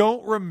I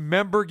don't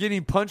remember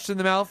getting punched in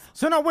the mouth?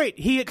 So now wait,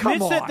 he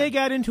admits that they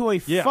got into a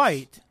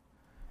fight,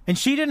 and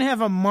she didn't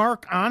have a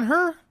mark on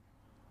her?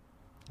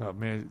 Oh,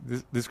 man,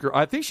 this girl,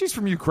 I think she's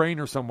from Ukraine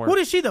or somewhere. What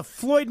is she, the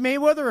Floyd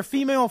Mayweather of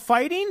female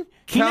fighting?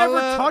 He never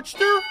touched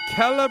her?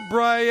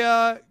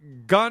 Kalabria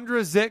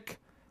Gondrazik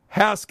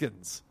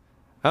Haskins.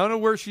 I don't know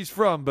where she's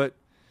from, but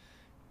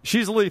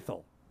she's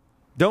lethal.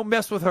 Don't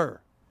mess with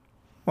her.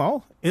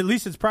 Well, at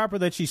least it's proper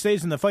that she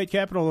stays in the fight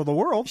capital of the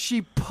world.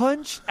 She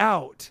punched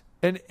out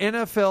an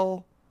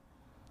NFL,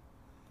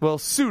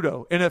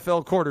 pseudo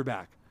NFL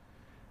quarterback.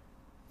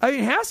 I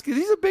mean, Haskins,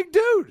 he's a big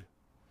dude.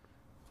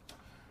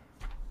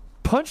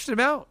 Punched him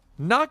out,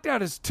 knocked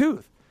out his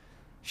tooth.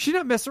 She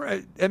not messing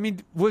around. I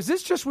mean, was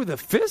this just with a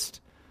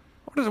fist?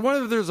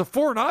 Wonder if there's a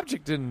foreign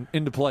object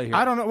into play here.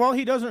 I don't know. Well,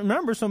 he doesn't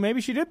remember, so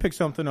maybe she did pick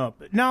something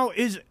up. Now,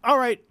 all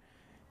right,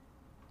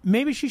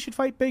 maybe she should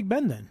fight Big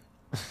Ben then.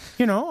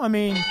 You know, I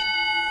mean,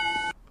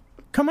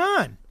 come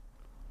on.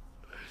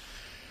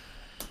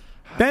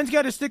 Ben's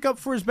got to stick up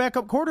for his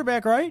backup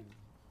quarterback, right?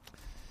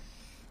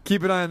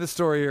 Keep an eye on this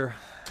story here.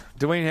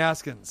 Dwayne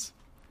Haskins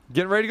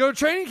getting ready to go to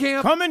training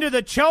camp. Coming to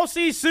the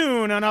Chelsea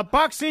soon on a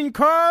boxing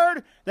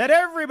card that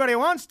everybody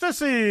wants to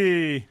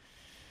see.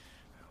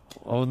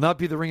 I will not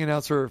be the ring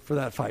announcer for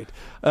that fight.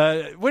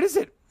 What is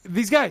it?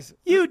 These guys.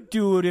 You'd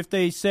do it if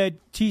they said,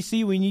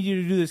 TC, we need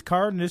you to do this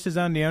card, and this is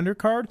on the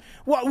undercard.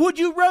 What, would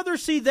you rather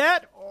see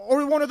that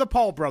or one of the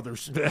Paul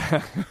brothers?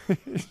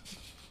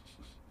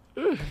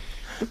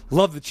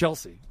 Love the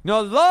Chelsea.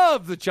 No,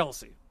 love the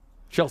Chelsea.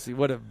 Chelsea,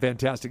 what a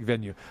fantastic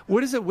venue.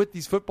 What is it with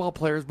these football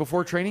players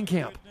before training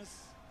camp?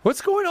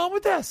 What's going on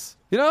with this?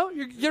 You know,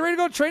 you're getting ready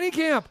to go to training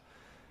camp.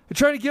 You're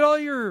trying to get all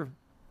your,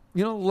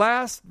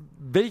 last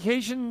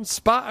vacation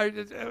spot.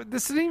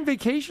 This isn't even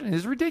vacation.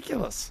 It's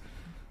ridiculous.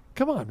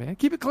 Come on, man.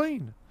 Keep it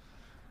clean.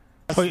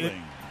 For the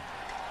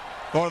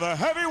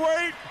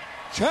heavyweight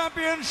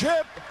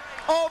championship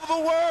of the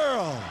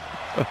world.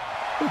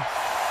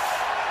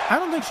 I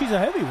don't think she's a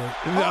heavyweight.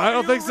 No, I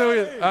don't think so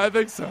either. I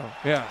think so.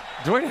 Yeah.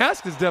 Dwayne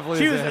Haskins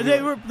definitely is a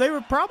heavyweight. They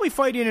were probably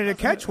fighting at a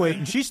catchweight,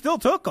 and she still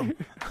took them.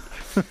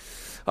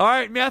 All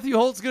right, Matthew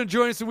Holt's going to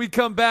join us when we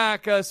come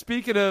back.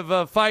 Speaking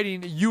of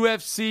fighting,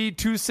 UFC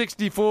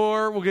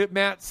 264, we'll get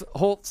Matt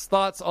Holt's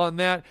thoughts on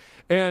that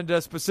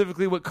and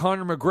specifically what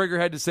Conor MCGregor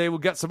had to say. We'll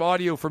get some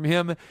audio from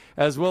him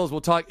as well as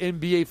we'll talk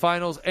NBA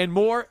Finals and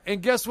more.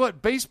 And guess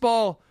what?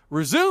 Baseball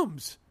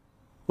resumes.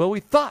 Well, we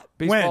thought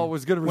baseball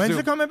was going to resume. When's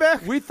it coming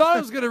back? We thought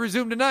it was going to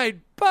resume tonight,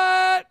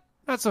 but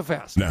not so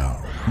fast.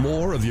 Now,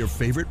 more of your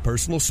favorite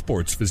personal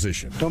sports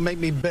physician, Don't make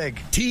me beg.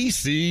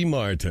 T.C.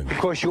 Martin. Of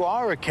course, you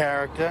are a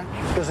character.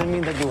 Doesn't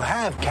mean that you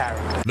have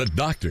character. The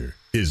doctor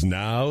is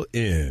now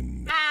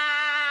in.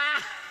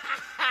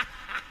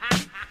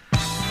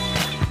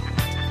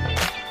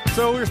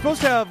 So we were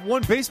supposed to have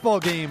one baseball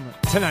game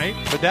tonight,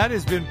 but that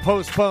has been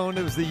postponed.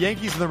 It was the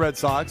Yankees and the Red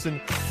Sox.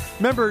 And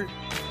remember,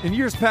 in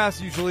years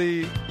past,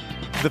 usually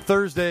the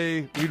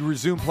Thursday, we'd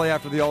resume play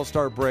after the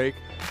All-Star break.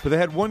 But they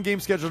had one game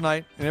scheduled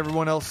tonight, and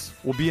everyone else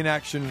will be in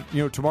action,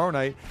 tomorrow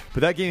night.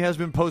 But that game has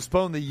been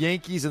postponed. The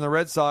Yankees and the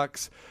Red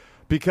Sox,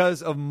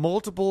 because of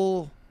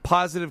multiple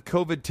positive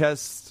COVID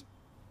tests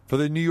for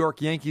the New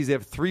York Yankees, they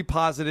have 3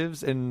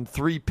 positives and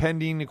 3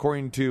 pending,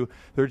 according to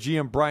their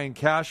GM, Brian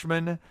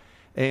Cashman.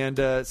 And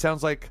it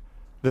sounds like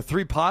the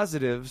 3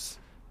 positives,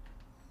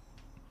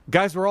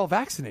 guys were all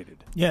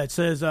vaccinated. Yeah, it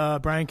says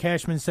Brian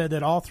Cashman said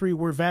that all 3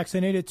 were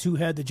vaccinated. 2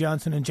 had the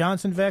Johnson &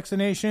 Johnson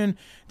vaccination.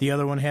 The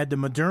other one had the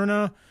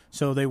Moderna.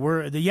 So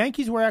the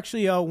Yankees were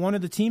actually one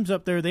of the teams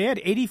up there. They had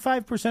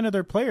 85% of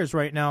their players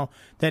right now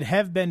that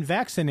have been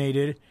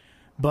vaccinated.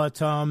 But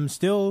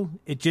still,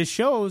 it just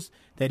shows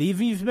that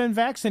even if you've been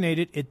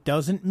vaccinated, it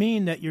doesn't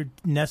mean that you're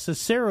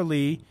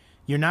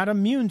not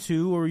immune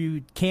to or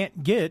you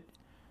can't get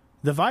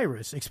the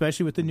virus,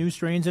 especially with the new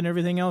strains and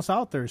everything else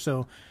out there.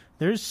 So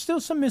there's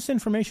still some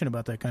misinformation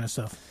about that kind of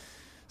stuff.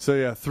 So,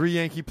 yeah, 3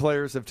 Yankee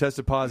players have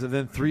tested positive.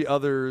 Then 3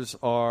 others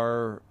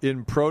are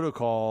in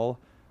protocol.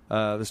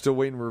 they're still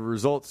waiting for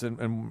results,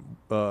 and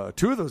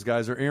two of those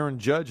guys are Aaron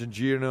Judge and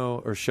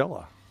Gino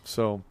Urshela.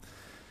 So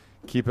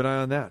keep an eye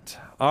on that.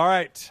 All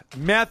right,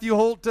 Matthew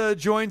Holt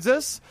joins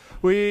us.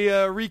 We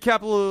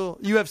recap a little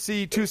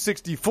UFC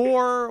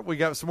 264. We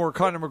got some more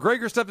Conor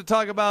McGregor stuff to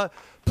talk about,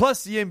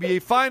 plus the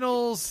NBA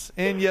Finals,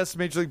 and yes,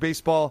 Major League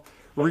Baseball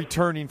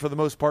returning for the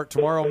most part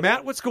tomorrow.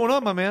 Matt, what's going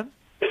on, my man?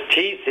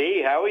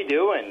 TC, how we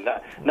doing?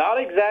 Not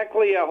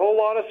exactly a whole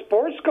lot of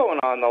sports going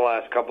on the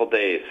last couple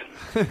days.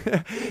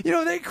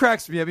 That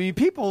cracks me. I mean,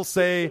 people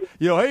say,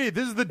 hey,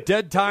 this is the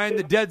dead time,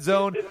 the dead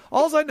zone.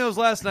 All I know is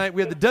last night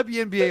we had the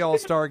WNBA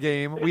All-Star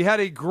Game. We had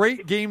a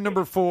great game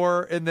number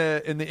 4 in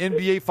the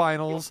NBA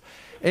Finals.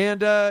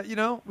 And,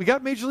 we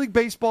got Major League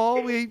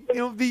Baseball.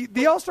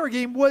 The All-Star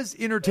Game was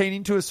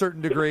entertaining to a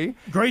certain degree.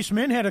 Grace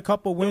Min had a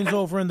couple wins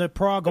over in the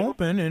Prague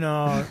Open in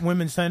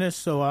women's tennis,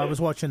 so I was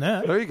watching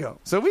that. There you go.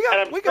 So we got.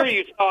 And I'm sure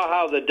you saw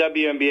how the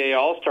WNBA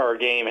All-Star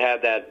Game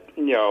had that,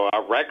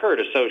 a record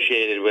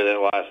associated with it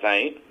last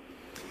night.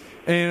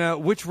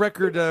 And which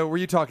record were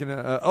you talking?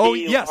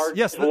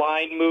 Yes.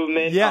 Line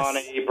movement on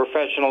a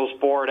professional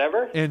sport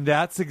ever. And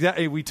that's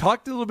exactly. We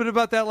talked a little bit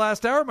about that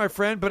last hour, my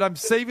friend. But I'm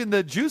saving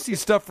the juicy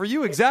stuff for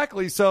you.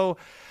 Exactly. So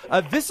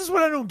this is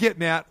what I don't get,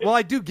 Matt. Well,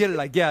 I do get it,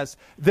 I guess.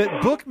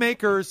 That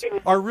bookmakers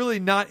are really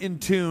not in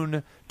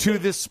tune to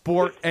this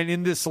sport and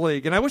in this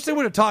league. And I wish they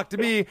would have talked to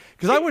me,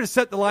 because I would have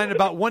set the line at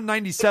about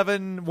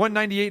 197,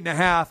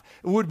 198.5. It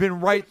would have been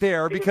right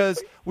there, because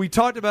we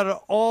talked about it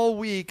all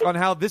week on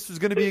how this was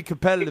going to be a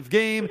competitive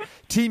game.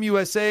 Team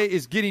USA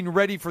is getting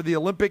ready for the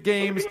Olympic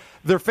Games.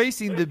 They're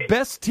facing the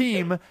best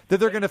team that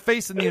they're going to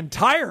face in the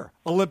entire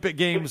Olympic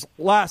Games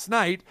last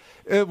night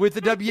with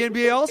the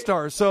WNBA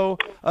All-Stars. So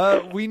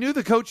we knew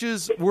the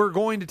coaches were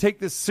going to take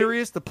this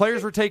serious. The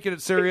players were taking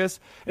it serious.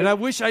 And I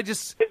wish I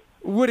just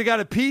would have got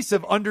a piece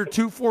of under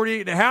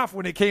 248.5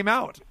 when it came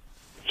out.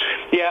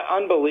 Yeah,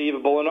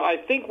 unbelievable. And I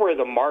think where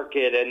the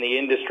market and the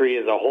industry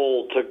as a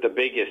whole took the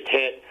biggest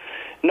hit,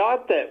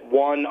 not that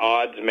one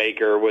odds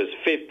maker was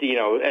 50,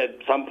 at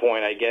some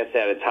point, I guess,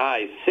 at its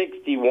high,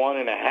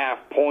 61.5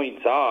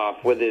 points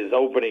off with his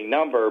opening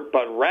number,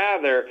 but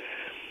rather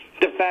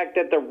the fact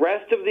that the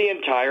rest of the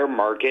entire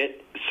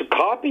market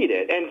copied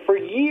it. And for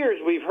years,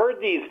 we've heard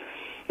these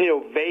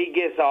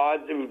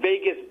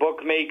Vegas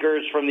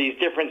bookmakers from these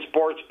different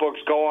sports books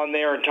go on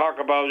there and talk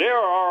about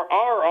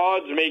our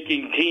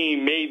odds-making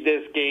team made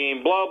this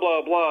game, blah,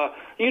 blah, blah.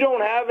 You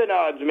don't have an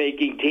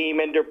odds-making team,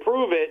 and to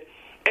prove it,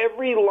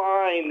 every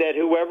line that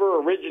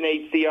whoever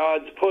originates the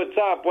odds puts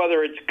up,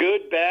 whether it's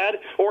good, bad,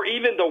 or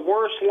even the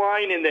worst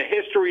line in the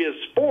history of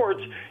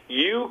sports,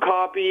 you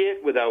copy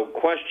it without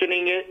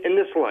questioning it in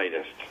the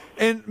slightest.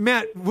 And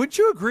Matt, would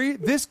you agree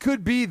this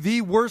could be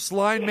the worst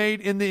line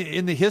made in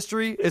the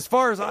history? As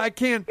far as I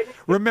can't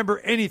remember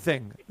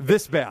anything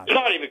this bad. It's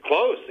not even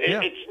close.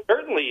 It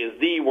certainly is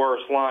the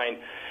worst line.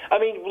 I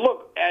mean,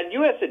 look, at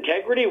U.S.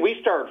 Integrity, we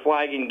start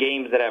flagging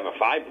games that have a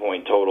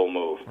 5-point total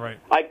move. Right.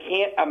 I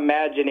can't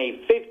imagine a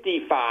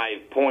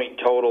 55-point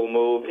total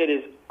move. It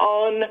is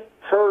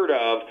unheard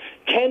of.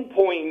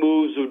 10-point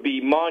moves would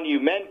be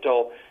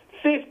monumental.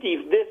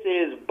 50, this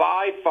is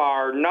by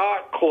far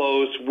not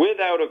close,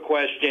 without a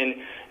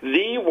question,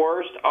 the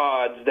worst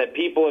odds that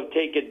people have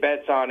taken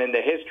bets on in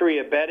the history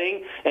of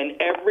betting, and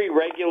every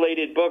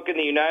regulated book in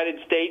the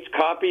United States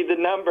copied the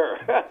number.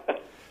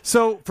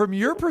 So from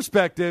your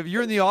perspective,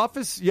 you're in the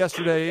office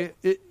yesterday.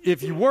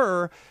 If you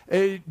were,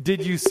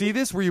 did you see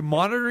this? Were you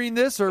monitoring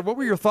this? Or what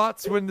were your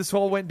thoughts when this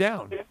all went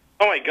down?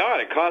 Oh, my God,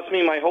 it cost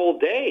me my whole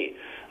day.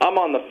 I'm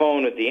on the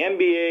phone with the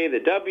NBA, the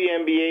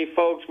WNBA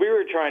folks. We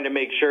were trying to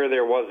make sure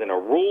there wasn't a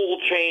rule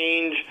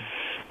change.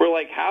 We're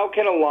like, how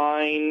can a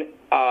line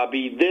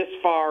be this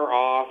far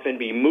off and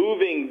be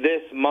moving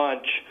this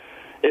much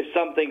if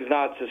something's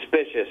not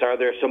suspicious? Are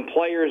there some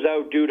players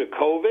out due to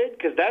COVID?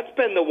 Because that's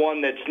been the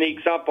one that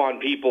sneaks up on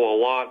people a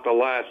lot the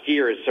last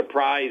year, is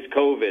surprise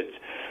COVIDs.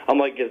 I'm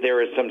like, is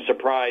there some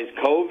surprise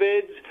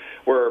COVIDs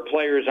where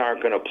players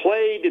aren't going to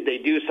play? Did they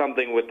do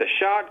something with the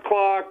shot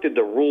clock? Did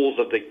the rules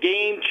of the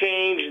game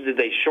change? Did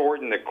they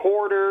shorten the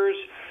quarters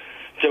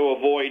to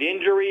avoid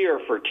injury or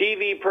for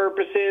TV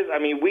purposes? I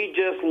mean, we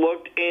just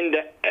looked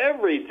into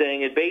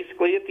everything, and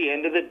basically at the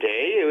end of the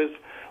day, it was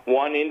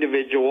one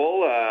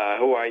individual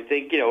who I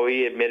think,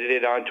 he admitted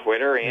it on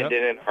Twitter and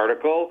in an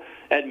article,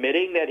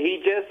 admitting that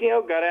he just,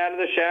 got out of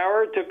the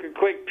shower, took a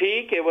quick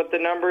peek at what the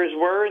numbers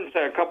were in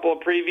a couple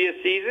of previous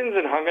seasons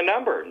and hung a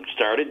number and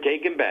started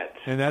taking bets.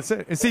 And that's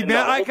it. And see,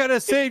 Matt, I could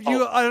have saved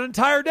you an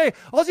entire day.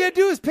 All you had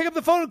to do is pick up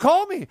the phone and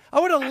call me.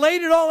 I would have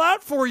laid it all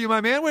out for you, my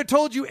man. I would have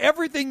told you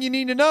everything you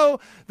need to know,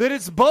 that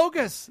it's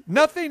bogus.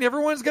 Nothing.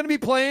 Everyone's going to be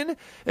playing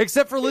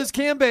except for Liz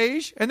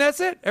Cambage, and that's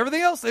it.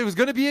 Everything else, it was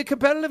going to be a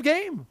competitive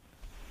game.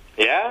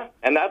 Yeah,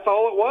 and that's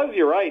all it was.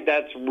 You're right.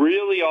 That's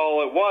really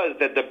all it was,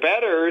 that the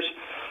bettors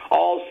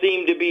all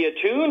seemed to be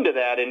attuned to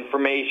that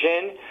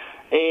information,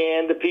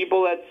 and the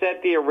people that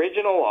set the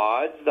original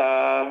odds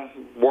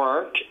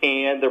weren't,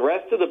 and the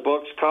rest of the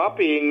books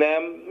copying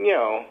them,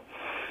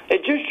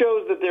 it just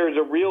shows that there's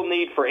a real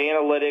need for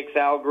analytics,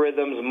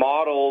 algorithms,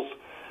 models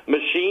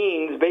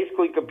machines,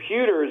 basically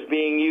computers,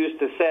 being used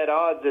to set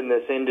odds in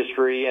this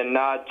industry and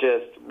not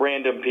just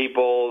random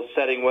people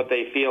setting what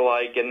they feel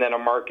like and then a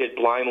market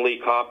blindly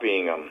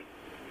copying them.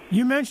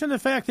 You mentioned the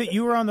fact that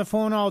you were on the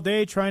phone all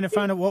day trying to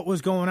find out what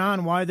was going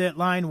on, why that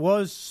line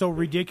was so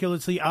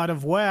ridiculously out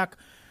of whack.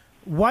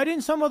 Why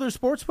didn't some other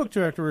sportsbook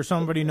director or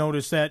somebody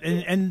notice that?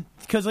 And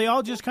because they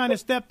all just kind of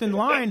stepped in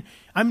line.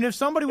 I mean, if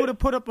somebody would have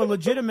put up a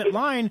legitimate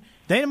line,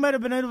 they might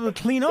have been able to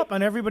clean up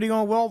on everybody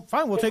going, well,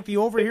 fine, we'll take the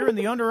over here and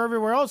the under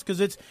everywhere else, because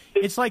it's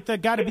like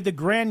got to be the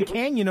Grand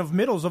Canyon of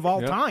middles of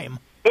all time.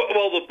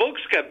 Well, the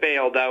books got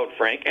bailed out,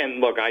 Frank. And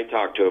look, I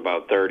talked to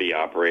about 30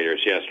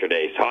 operators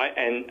yesterday,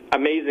 and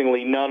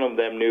amazingly, none of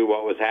them knew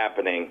what was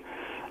happening,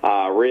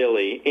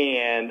 really.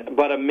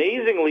 But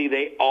amazingly,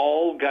 they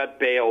all got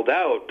bailed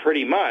out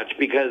pretty much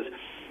because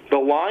the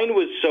line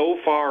was so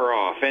far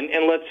off.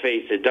 And let's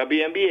face it,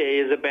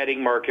 WNBA is a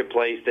betting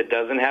marketplace that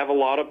doesn't have a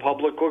lot of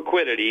public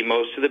liquidity.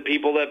 Most of the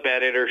people that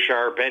bet it are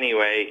sharp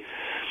anyway.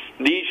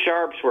 These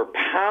sharps were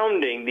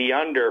pounding the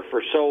under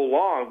for so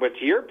long, but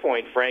to your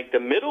point, Frank, the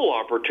middle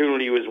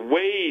opportunity was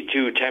way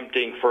too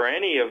tempting for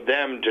any of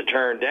them to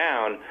turn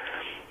down,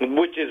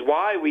 which is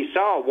why we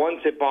saw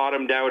once it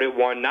bottomed out at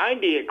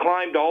 190, it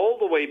climbed all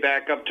the way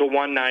back up to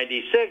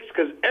 196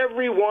 because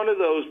every one of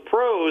those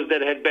pros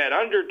that had bet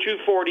under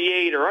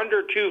 248 or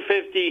under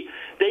 250,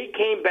 they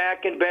came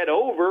back and bet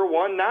over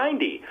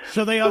 190.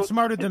 So they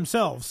outsmarted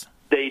themselves.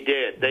 They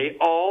did. They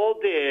all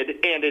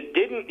did, and it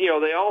didn't,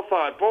 they all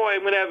thought, boy,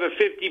 I'm going to have a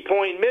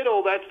 50-point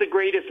middle. That's the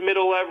greatest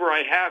middle ever.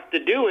 I have to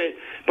do it.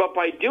 But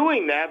by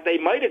doing that, they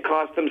might have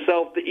cost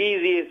themselves the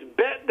easiest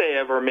bet they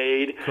ever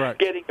made, Correct.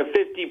 Getting a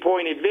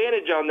 50-point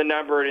advantage on the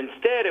number. And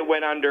instead, it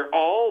went under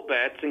all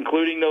bets,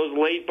 including those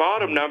late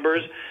bottom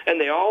numbers, and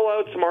they all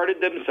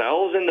outsmarted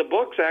themselves, and the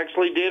books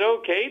actually did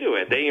okay to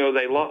it.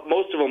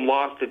 Most of them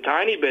lost a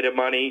tiny bit of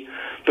money,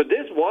 but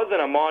this wasn't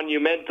a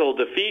monumental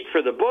defeat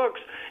for the books,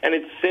 and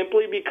it's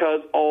simply because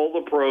all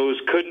the pros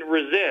couldn't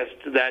resist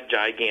that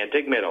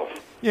gigantic middle.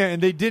 Yeah,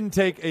 and they didn't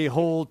take a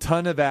whole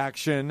ton of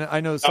action.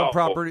 I know some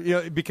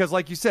property, because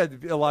like you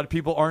said, a lot of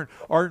people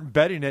aren't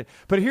betting it.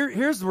 But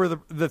here's where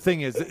the thing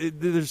is.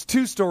 There's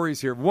two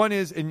stories here. One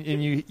is, and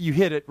you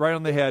hit it right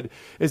on the head,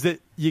 is that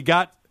you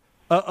got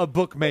a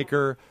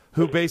bookmaker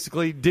who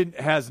basically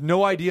has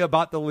no idea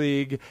about the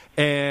league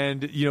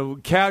and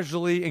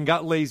casually and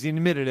got lazy and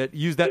admitted it,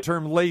 used that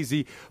term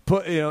lazy,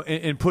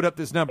 and put up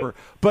this number.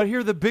 But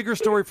here the bigger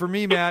story for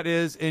me, Matt,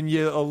 is, and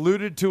you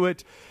alluded to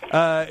it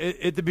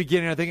at the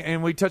beginning, I think,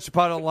 and we touched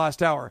upon it in the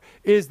last hour,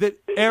 is that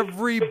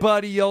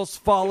everybody else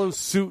follows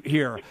suit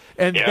here.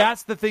 And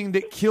that's the thing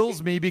that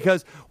kills me,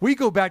 because we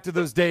go back to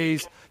those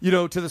days,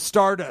 to the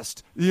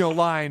Stardust,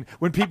 line,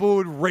 when people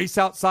would race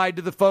outside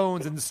to the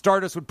phones and the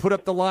Stardust would put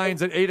up the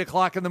lines at 8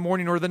 o'clock in the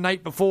morning or the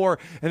night before,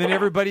 and then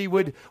everybody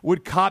would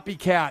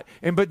copycat.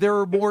 But there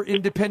were more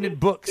independent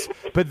books.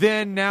 But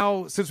then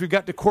now, since we've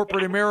got to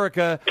corporate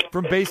America,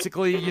 from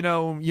basically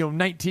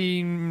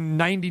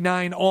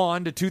 1999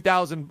 on to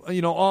 2000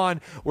 on,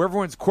 where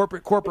everyone's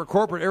corporate,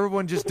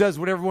 everyone just does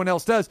what everyone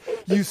else does,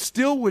 you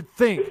still would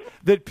think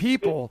that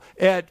people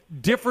at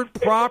different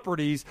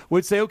properties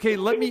would say, okay,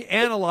 let me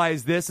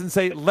analyze this and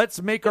say, let's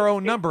make our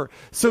own number.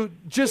 So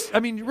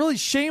really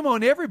shame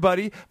on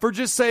everybody for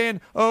just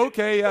saying, oh,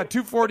 okay,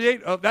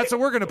 248, that's what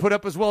we're going to put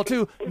up as well,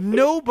 too.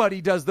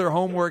 Nobody does their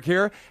homework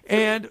here.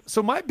 And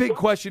so my big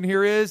question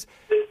here is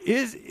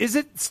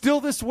it still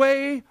this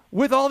way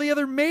with all the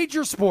other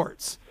major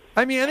sports?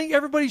 I mean, I think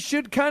everybody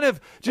should kind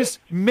of just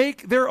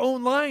make their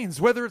own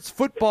lines, whether it's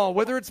football,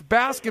 whether it's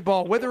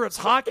basketball, whether it's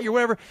hockey or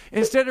whatever,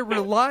 instead of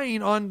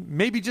relying on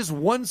maybe just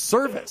one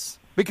service.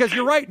 Because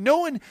you're right, no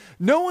one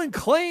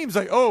claims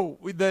they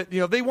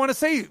want to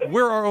say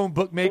we're our own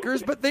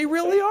bookmakers, but they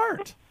really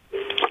aren't.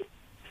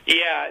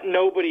 Yeah,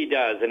 nobody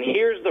does. And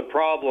here's the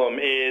problem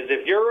is,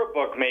 if you're a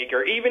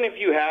bookmaker, even if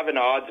you have an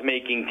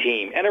odds-making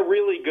team, and a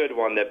really good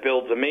one that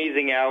builds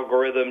amazing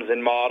algorithms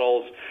and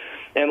models,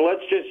 and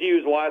let's just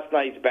use last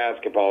night's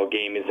basketball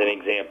game as an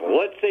example.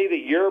 Let's say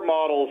that your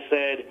model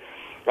said,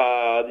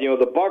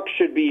 the Bucks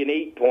should be an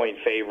 8-point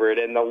favorite,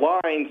 and the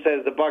line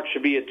says the Bucks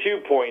should be a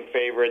 2-point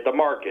favorite at the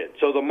market.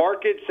 So the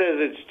market says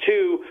it's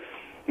 2,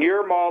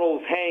 your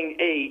models hang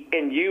 8,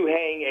 and you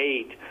hang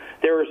 8.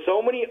 There are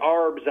so many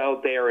ARBs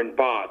out there and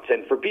bots,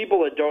 and for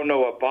people that don't know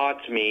what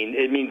bots mean,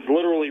 it means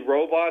literally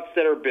robots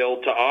that are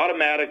built to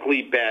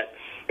automatically bet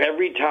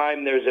every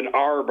time there's an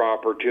ARB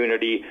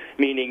opportunity,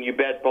 meaning you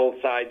bet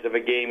both sides of a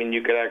game and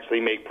you can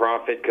actually make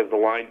profit because the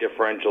line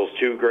differential is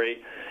too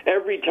great.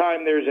 Every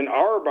time there's an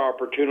ARB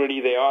opportunity,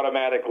 they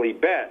automatically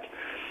bet.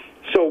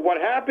 So what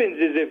happens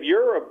is, if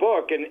you're a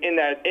book, and in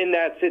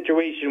that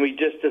situation we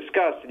just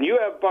discussed, and you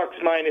have Bucks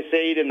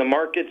 -8 and the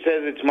market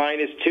says it's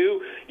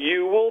 -2,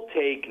 you will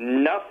take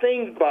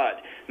nothing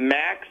but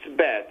max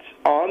bets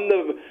on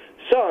the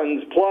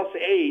Suns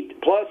 +8,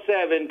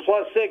 +7,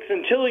 +6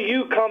 until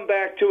you come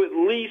back to at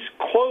least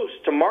close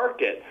to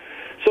market.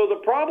 So the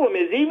problem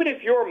is, even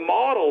if your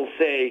models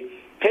say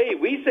hey,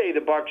 we say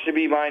the Bucks should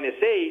be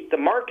 -8. The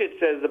market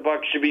says the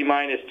Bucks should be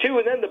 -2,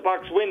 and then the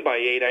Bucks win by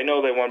 8. I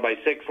know they won by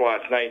 6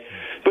 last night.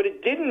 But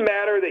it didn't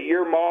matter that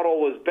your model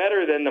was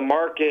better than the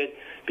market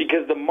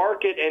because the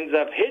market ends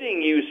up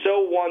hitting you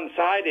so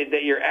one-sided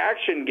that your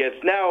action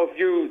gets. Now, if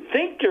you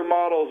think your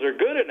models are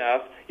good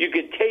enough, you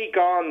could take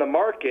on the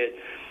market.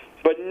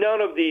 But none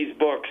of these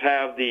books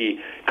have the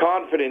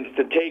confidence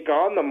to take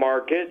on the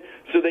market,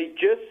 so they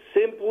just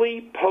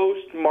simply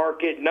post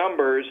market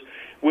numbers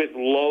with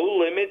low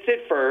limits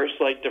at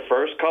first, like the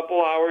first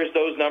couple hours,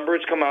 those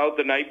numbers come out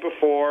the night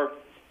before.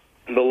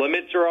 The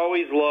limits are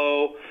always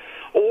low.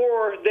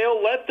 Or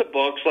they'll let the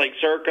books, like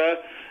Circa,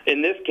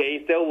 in this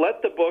case, they'll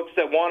let the books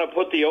that want to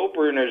put the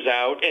openers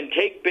out and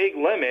take big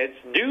limits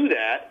do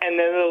that, and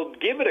then they'll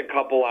give it a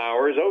couple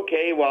hours.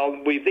 Okay, well,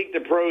 we think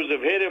the pros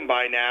have hit him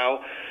by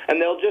now, and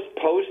they'll just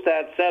post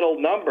that settled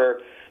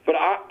number. But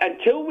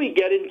until we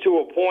get into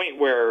a point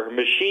where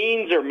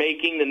machines are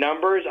making the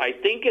numbers, I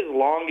think as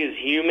long as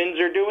humans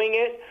are doing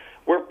it,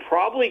 we're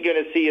probably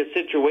going to see a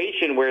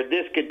situation where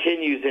this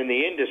continues in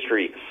the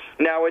industry.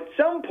 Now, at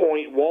some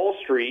point, Wall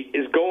Street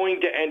is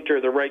going to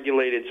enter the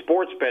regulated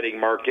sports betting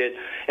market,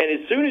 and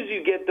as soon as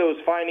you get those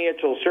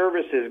financial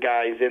services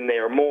guys in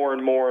there more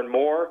and more and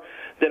more,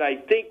 then I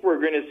think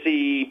we're going to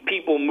see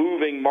people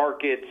moving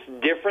markets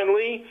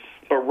differently.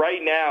 But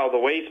right now, the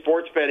way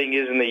sports betting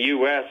is in the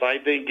U.S., I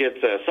think it's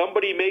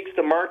somebody makes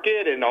the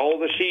market and all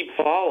the sheep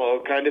follow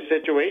kind of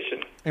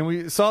situation. And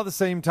we saw the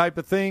same type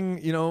of thing,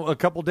 a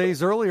couple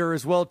days earlier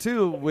as well,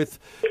 too, with,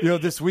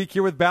 this week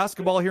here with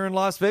basketball here in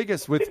Las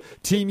Vegas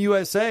with Team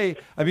USA.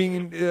 I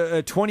mean,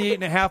 a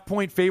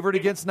 28.5-point favorite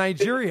against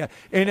Nigeria.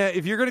 And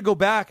if you're going to go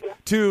back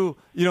to,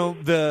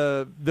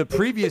 the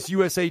previous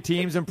USA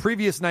teams and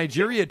previous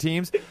Nigeria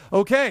teams,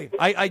 okay,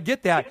 I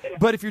get that.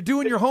 But if you're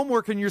doing your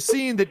homework and you're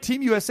seeing that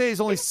Team USA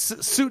is only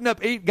suiting up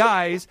 8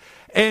 guys,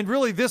 and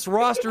really this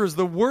roster is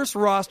the worst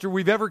roster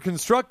we've ever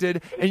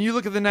constructed, and you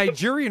look at the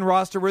Nigerian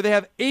roster where they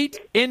have 8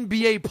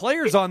 NBA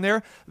players on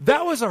there,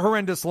 that was a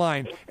horrendous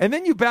line. And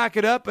then you back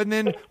it up, and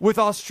then with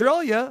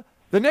Australia,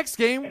 the next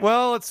game,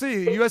 well, let's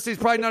see, USA is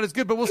probably not as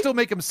good, but we'll still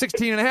make them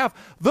 16.5.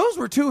 Those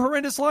were 2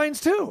 horrendous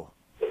lines too.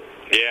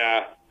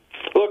 Yeah.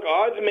 Look,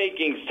 odds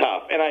making's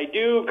tough, and I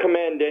do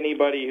commend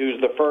anybody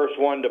who's the first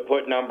one to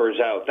put numbers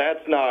out.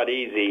 That's not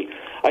easy.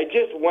 I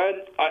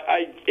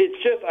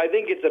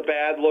think it's a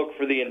bad look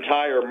for the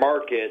entire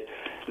market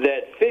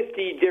that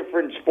 50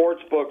 different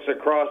sports books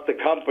across the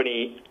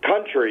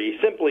country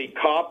simply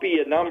copy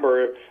a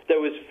number that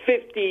was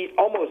 50,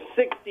 almost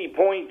 60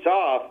 points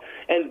off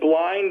and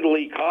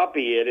blindly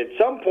copy it. At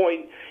some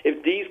point,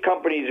 if these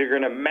companies are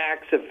going to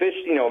max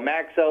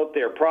out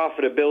their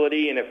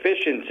profitability and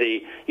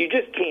efficiency, you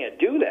just can't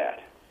do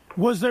that.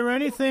 Was there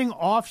anything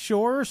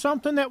offshore or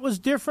something that was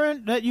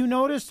different that you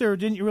noticed, or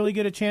didn't you really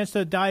get a chance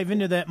to dive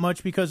into that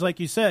much? Because, like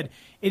you said,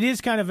 it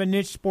is kind of a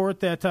niche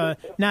sport that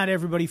not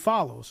everybody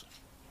follows.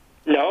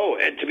 No,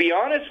 and to be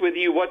honest with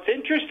you, what's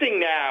interesting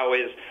now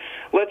is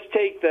let's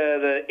take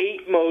the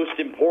 8 most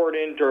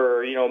important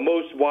or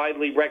most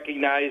widely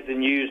recognized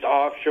and used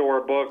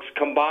offshore books,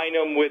 combine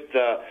them with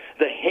the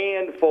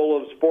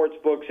handful of sports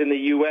books in the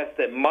U.S.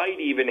 that might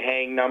even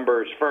hang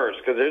numbers first,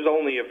 because there's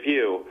only a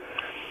few.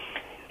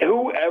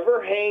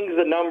 Whoever hangs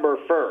the number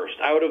first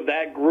out of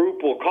that group,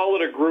 we'll call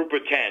it a group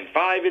of 10,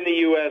 5 in the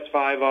U.S.,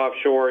 5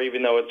 offshore,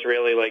 even though it's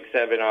really like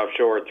 7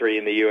 offshore, 3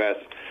 in the U.S.,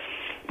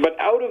 but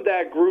out of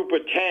that group of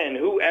 10,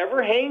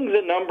 whoever hangs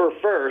a number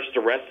first, the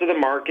rest of the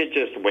market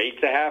just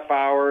waits a half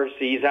hour,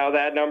 sees how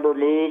that number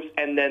moves,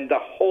 and then the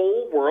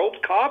whole world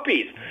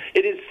copies.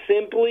 It is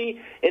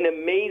simply an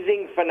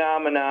amazing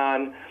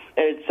phenomenon,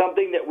 and it's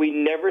something that we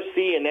never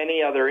see in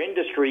any other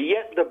industry.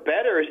 Yet the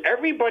bettors,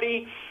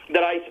 everybody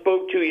that I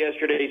spoke to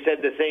yesterday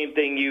said the same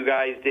thing you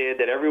guys did,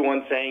 that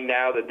everyone's saying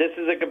now that this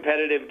is a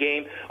competitive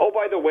game. Oh,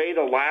 by the way,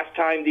 the last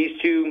time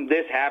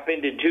this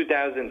happened in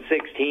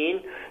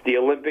 2016, the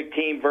Olympic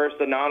team versus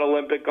the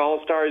non-Olympic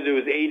All-Stars, it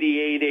was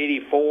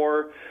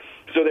 88-84.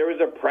 So there was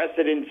a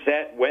precedent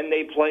set when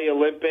they play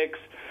Olympics.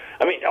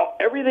 I mean,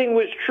 everything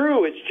was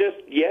true. It's just,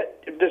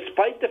 yet,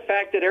 despite the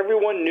fact that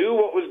everyone knew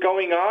what was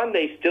going on,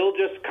 they still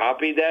just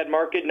copied that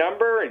market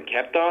number and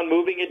kept on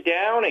moving it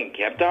down and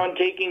kept on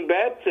taking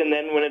bets. And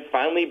then when it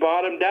finally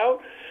bottomed out,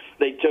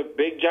 they took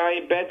big,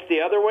 giant bets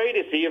the other way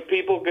to see if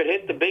people could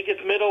hit the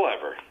biggest middle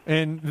ever.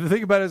 And the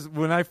thing about it is,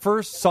 when I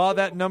first saw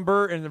that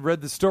number and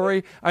read the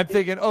story, I'm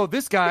thinking, oh,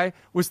 this guy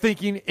was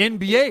thinking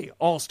NBA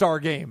All-Star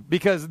Game,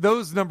 because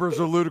those numbers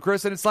are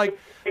ludicrous. And it's like,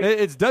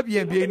 it's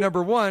WNBA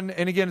number 1,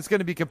 and again, it's going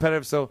to be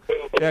competitive. So,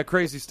 yeah,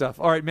 crazy stuff.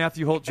 All right,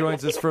 Matthew Holt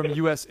joins us from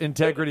U.S.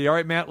 Integrity. All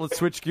right, Matt, let's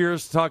switch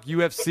gears to talk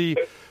UFC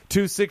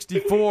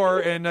 264.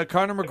 And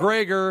Conor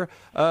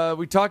McGregor,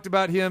 we talked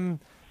about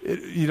him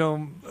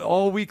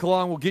all week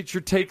long. We'll get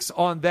your takes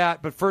on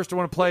that. But first, I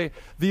want to play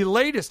the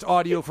latest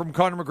audio from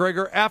Conor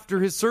McGregor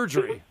after his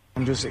surgery.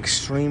 I'm just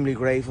extremely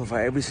grateful for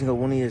every single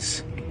one of you,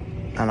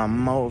 and I'm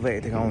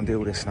motivated to go and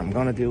do this, and I'm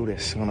going to do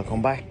this. I'm going to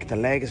come back. The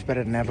leg is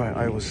better than ever.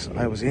 I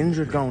was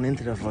injured going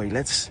into the fight.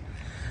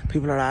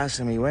 People are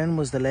asking me, when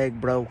was the leg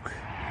broke?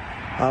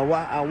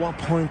 At what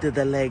point did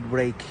the leg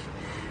break?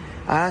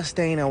 Ask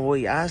Dana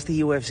White, ask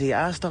the UFC,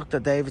 ask Dr.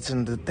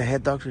 Davidson, the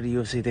head doctor of the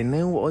UFC. They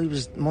knew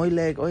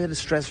I had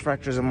stress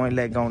fractures in my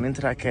leg going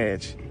into that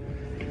cage.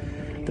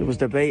 There was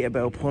debate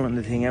about pulling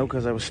the thing out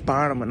because I was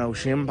sparring with no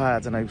shin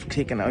pads and I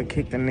kicked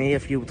the knee a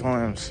few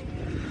times.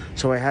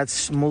 So I had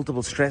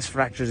multiple stress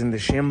fractures in the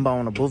shin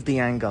bone above the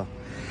ankle.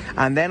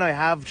 And then I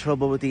have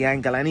trouble with the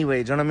ankle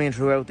anyway, do you know what I mean,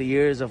 throughout the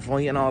years of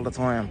fighting all the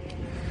time.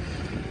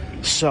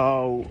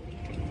 So...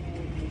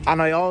 And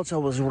I also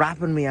was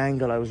wrapping my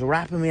ankle. I was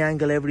wrapping my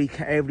ankle every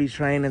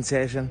training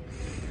session.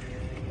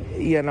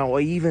 You know,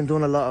 I even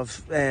done a lot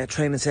of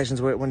training sessions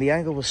where when the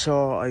ankle was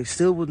sore, I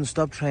still wouldn't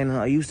stop training.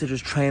 I used to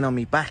just train on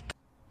my back.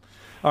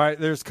 All right,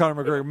 there's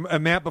Conor McGregor.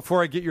 Matt,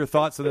 before I get your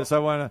thoughts on this, I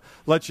want to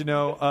let you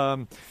know,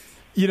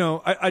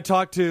 I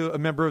talked to a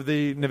member of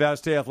the Nevada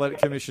State Athletic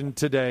Commission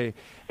today,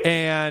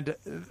 and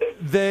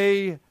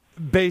they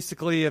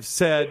basically have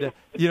said,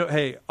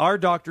 hey, our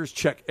doctors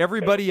check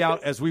everybody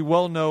out, as we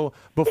well know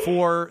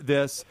before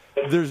this.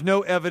 There's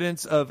no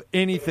evidence of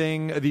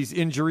anything, these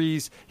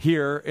injuries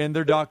here, and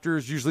their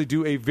doctors usually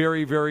do a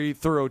very, very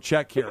thorough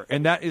check here.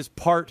 And that is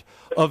part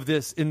of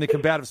this in the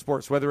combative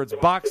sports, whether it's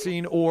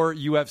boxing or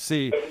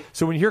UFC.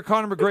 So when you hear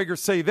Conor McGregor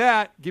say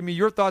that, give me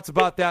your thoughts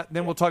about that, and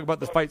then we'll talk about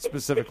the fight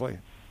specifically.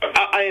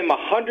 I am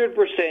 100%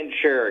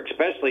 sure,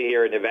 especially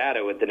here in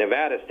Nevada with the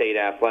Nevada State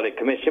Athletic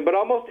Commission, but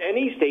almost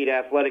any state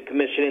athletic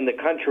commission in the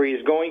country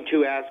is going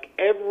to ask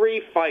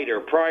every fighter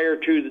prior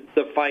to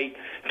the fight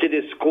to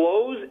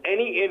disclose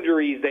any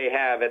injuries they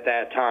have at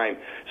that time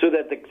so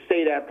that the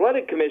state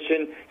athletic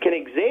commission can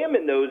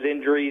examine those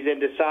injuries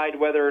and decide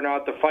whether or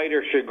not the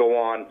fighter should go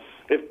on.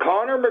 If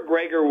Conor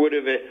McGregor would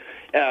have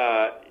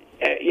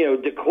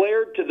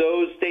declared to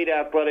those state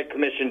athletic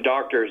commission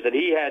doctors that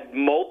he had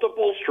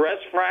multiple stress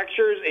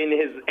fractures in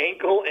his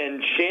ankle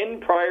and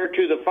shin prior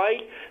to the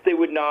fight, they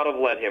would not have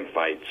let him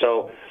fight.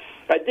 So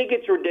I think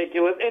it's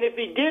ridiculous. And if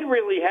he did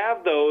really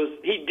have those,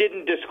 he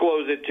didn't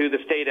disclose it to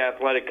the state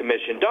athletic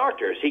commission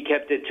doctors. He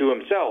kept it to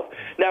himself.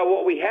 Now,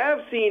 what we have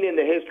seen in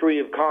the history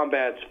of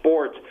combat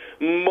sports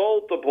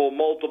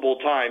multiple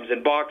times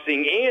in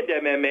boxing and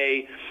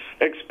MMA,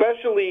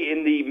 especially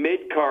in the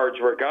mid-cards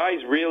where guys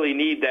really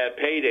need that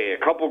payday.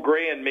 A couple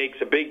grand makes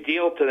a big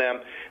deal to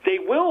them. They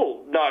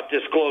will not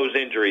disclose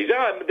injuries.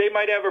 They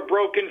might have a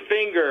broken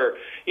finger,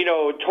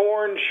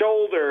 torn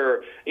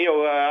shoulder.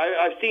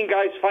 I've seen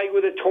guys fight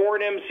with a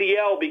torn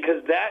MCL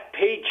because that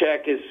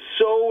paycheck is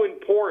so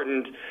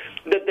important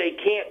that they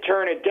can't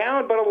turn it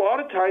down, but a lot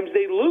of times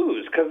they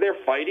lose because they're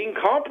fighting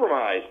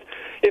compromised.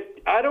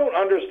 I don't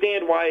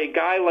understand why a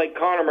guy like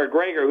Conor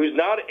McGregor, who's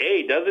not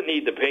doesn't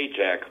need the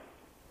paycheck,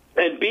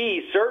 and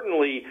B,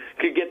 certainly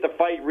could get the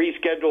fight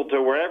rescheduled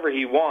to wherever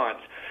he wants.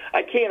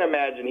 I can't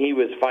imagine he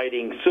was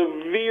fighting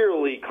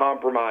severely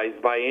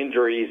compromised by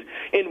injuries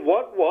in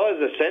what was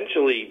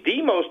essentially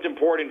the most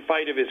important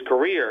fight of his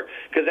career.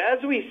 Because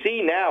as we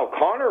see now,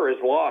 Conor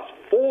has lost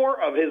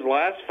 4 of his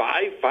last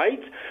 5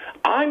 fights.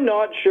 I'm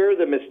not sure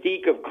the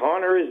mystique of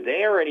Conor is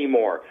there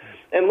anymore.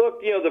 And look,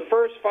 the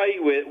first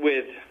fight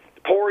with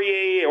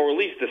Poirier, or at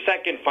least the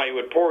second fight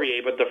with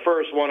Poirier, but the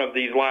first one of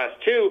these last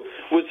 2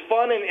 was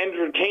fun and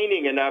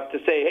entertaining enough to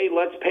say, hey,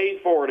 let's pay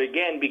for it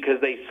again, because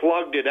they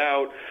slugged it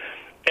out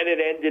and it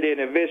ended in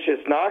a vicious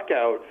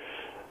knockout.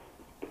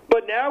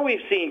 But now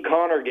we've seen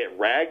Conor get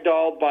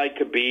ragdolled by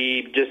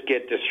Khabib, just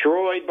get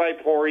destroyed by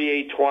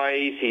Poirier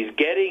twice. He's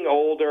getting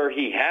older.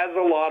 He has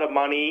a lot of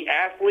money.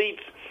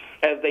 Athletes,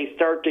 as they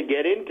start to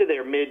get into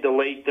their mid to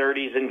late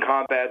 30s in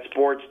combat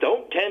sports,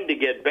 don't tend to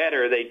get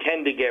better. They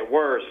tend to get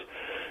worse.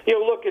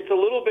 Look, it's a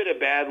little bit of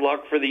bad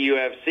luck for the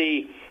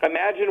UFC.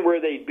 Imagine where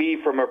they'd be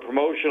from a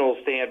promotional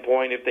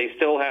standpoint if they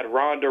still had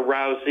Ronda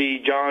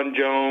Rousey, John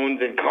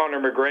Jones, and Conor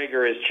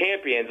McGregor as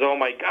champions. Oh,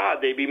 my God,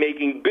 they'd be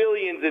making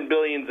billions and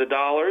billions of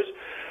dollars.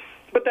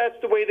 But that's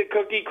the way the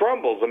cookie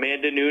crumbles.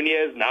 Amanda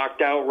Nunes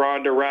knocked out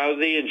Ronda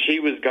Rousey, and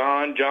she was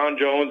gone. John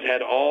Jones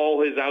had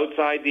all his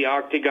outside the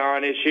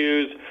octagon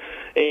issues,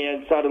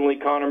 and suddenly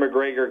Conor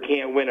McGregor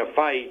can't win a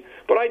fight.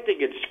 But I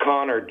think it's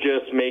Conor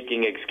just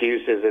making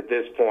excuses at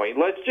this point.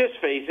 Let's just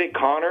face it,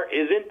 Conor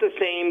isn't the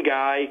same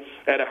guy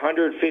at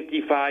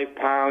 155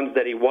 pounds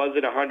that he was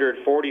at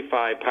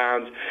 145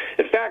 pounds.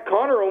 In fact,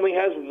 Conor only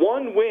has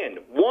one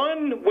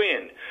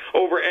win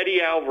over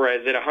Eddie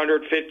Alvarez at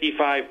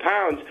 155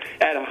 pounds.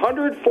 At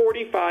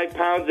 145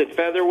 pounds at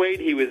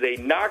featherweight, he was a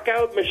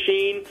knockout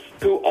machine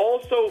who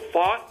also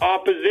fought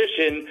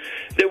opposition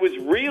that was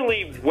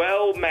really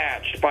well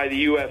matched by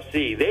the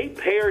UFC. They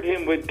paired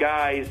him with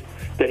guys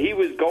that he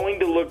was going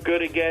to look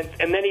good against,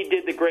 and then he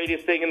did the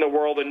greatest thing in the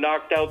world and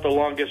knocked out the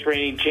longest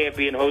reigning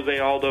champion, Jose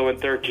Aldo, in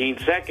 13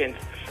 seconds.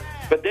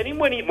 But then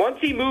once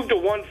he moved to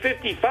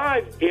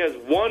 155, he has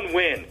one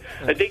win.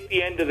 I think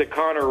the end of the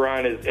Conor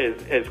run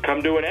has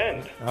come to an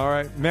end. All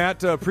right,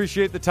 Matt,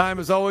 appreciate the time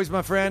as always,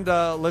 my friend.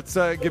 Let's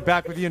get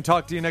back with you and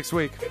talk to you next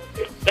week.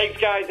 Thanks,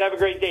 guys. Have a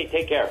great day.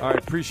 Take care. All right,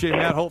 appreciate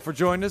Matt Holt for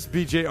joining us.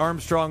 BJ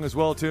Armstrong as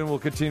well, too, and we'll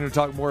continue to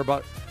talk more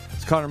about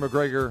this Conor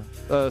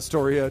McGregor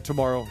story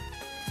tomorrow.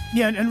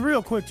 Yeah, and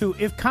real quick, too,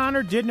 if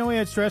Conor did know he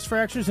had stress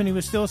fractures and he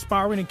was still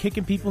sparring and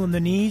kicking people in the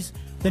knees,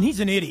 then he's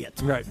an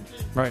idiot. Right.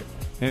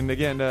 And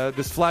again,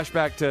 this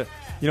flashback to,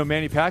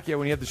 Manny Pacquiao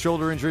when he had the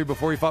shoulder injury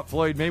before he fought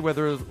Floyd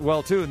Mayweather as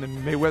well, too, and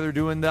then Mayweather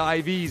doing the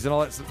IVs and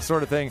all that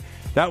sort of thing.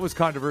 That was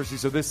controversy,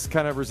 so this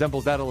kind of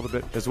resembles that a little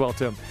bit as well,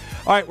 Tim.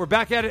 All right, we're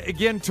back at it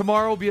again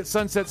tomorrow. We'll be at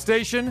Sunset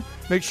Station.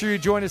 Make sure you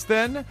join us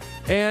then.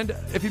 And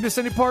if you miss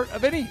any part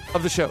of any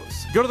of the shows,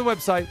 go to the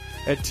website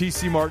at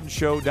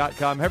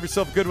tcmartinshow.com. Have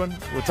yourself a good one.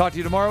 We'll talk to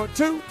you tomorrow at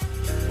 2.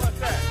 What's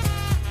that?